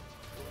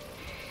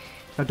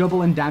 A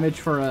double in damage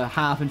for a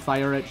half in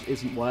fire edge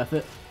isn't worth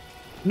it.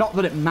 Not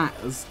that it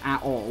matters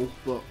at all,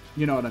 but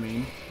you know what I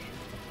mean.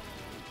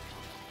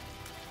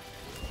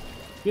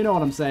 You know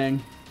what I'm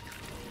saying.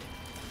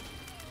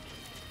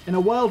 In a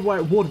world where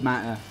it would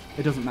matter,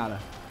 it doesn't matter.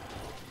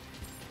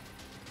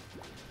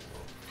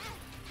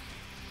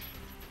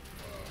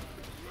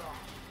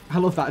 I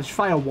love that. Just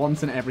fire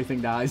once and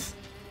everything dies.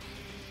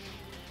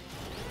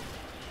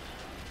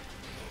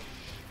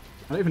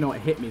 I don't even know what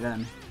hit me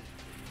then.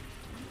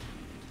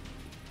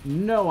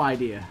 No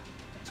idea.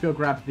 Let's go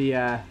grab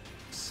the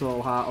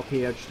soul heart up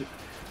here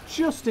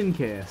just in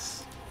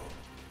case.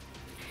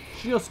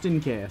 Just in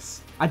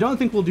case. I don't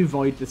think we'll do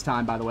void this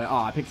time, by the way.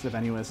 Oh, I picked it up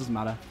anyways. Doesn't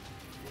matter.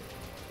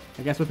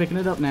 I guess we're picking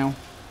it up now.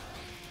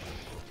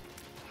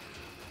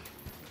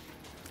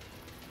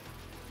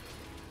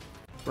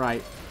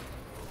 Right.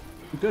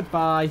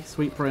 Goodbye,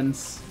 sweet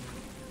prince.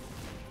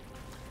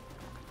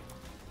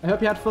 I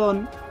hope you had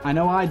fun. I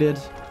know I did.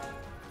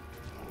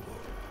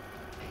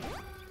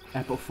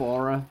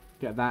 Epiphora.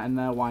 Get that in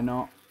there, why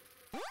not?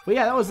 But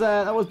yeah,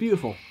 that was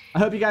beautiful. I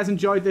hope you guys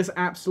enjoyed this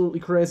absolutely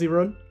crazy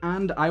run,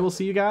 and I will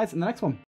see you guys in the next one.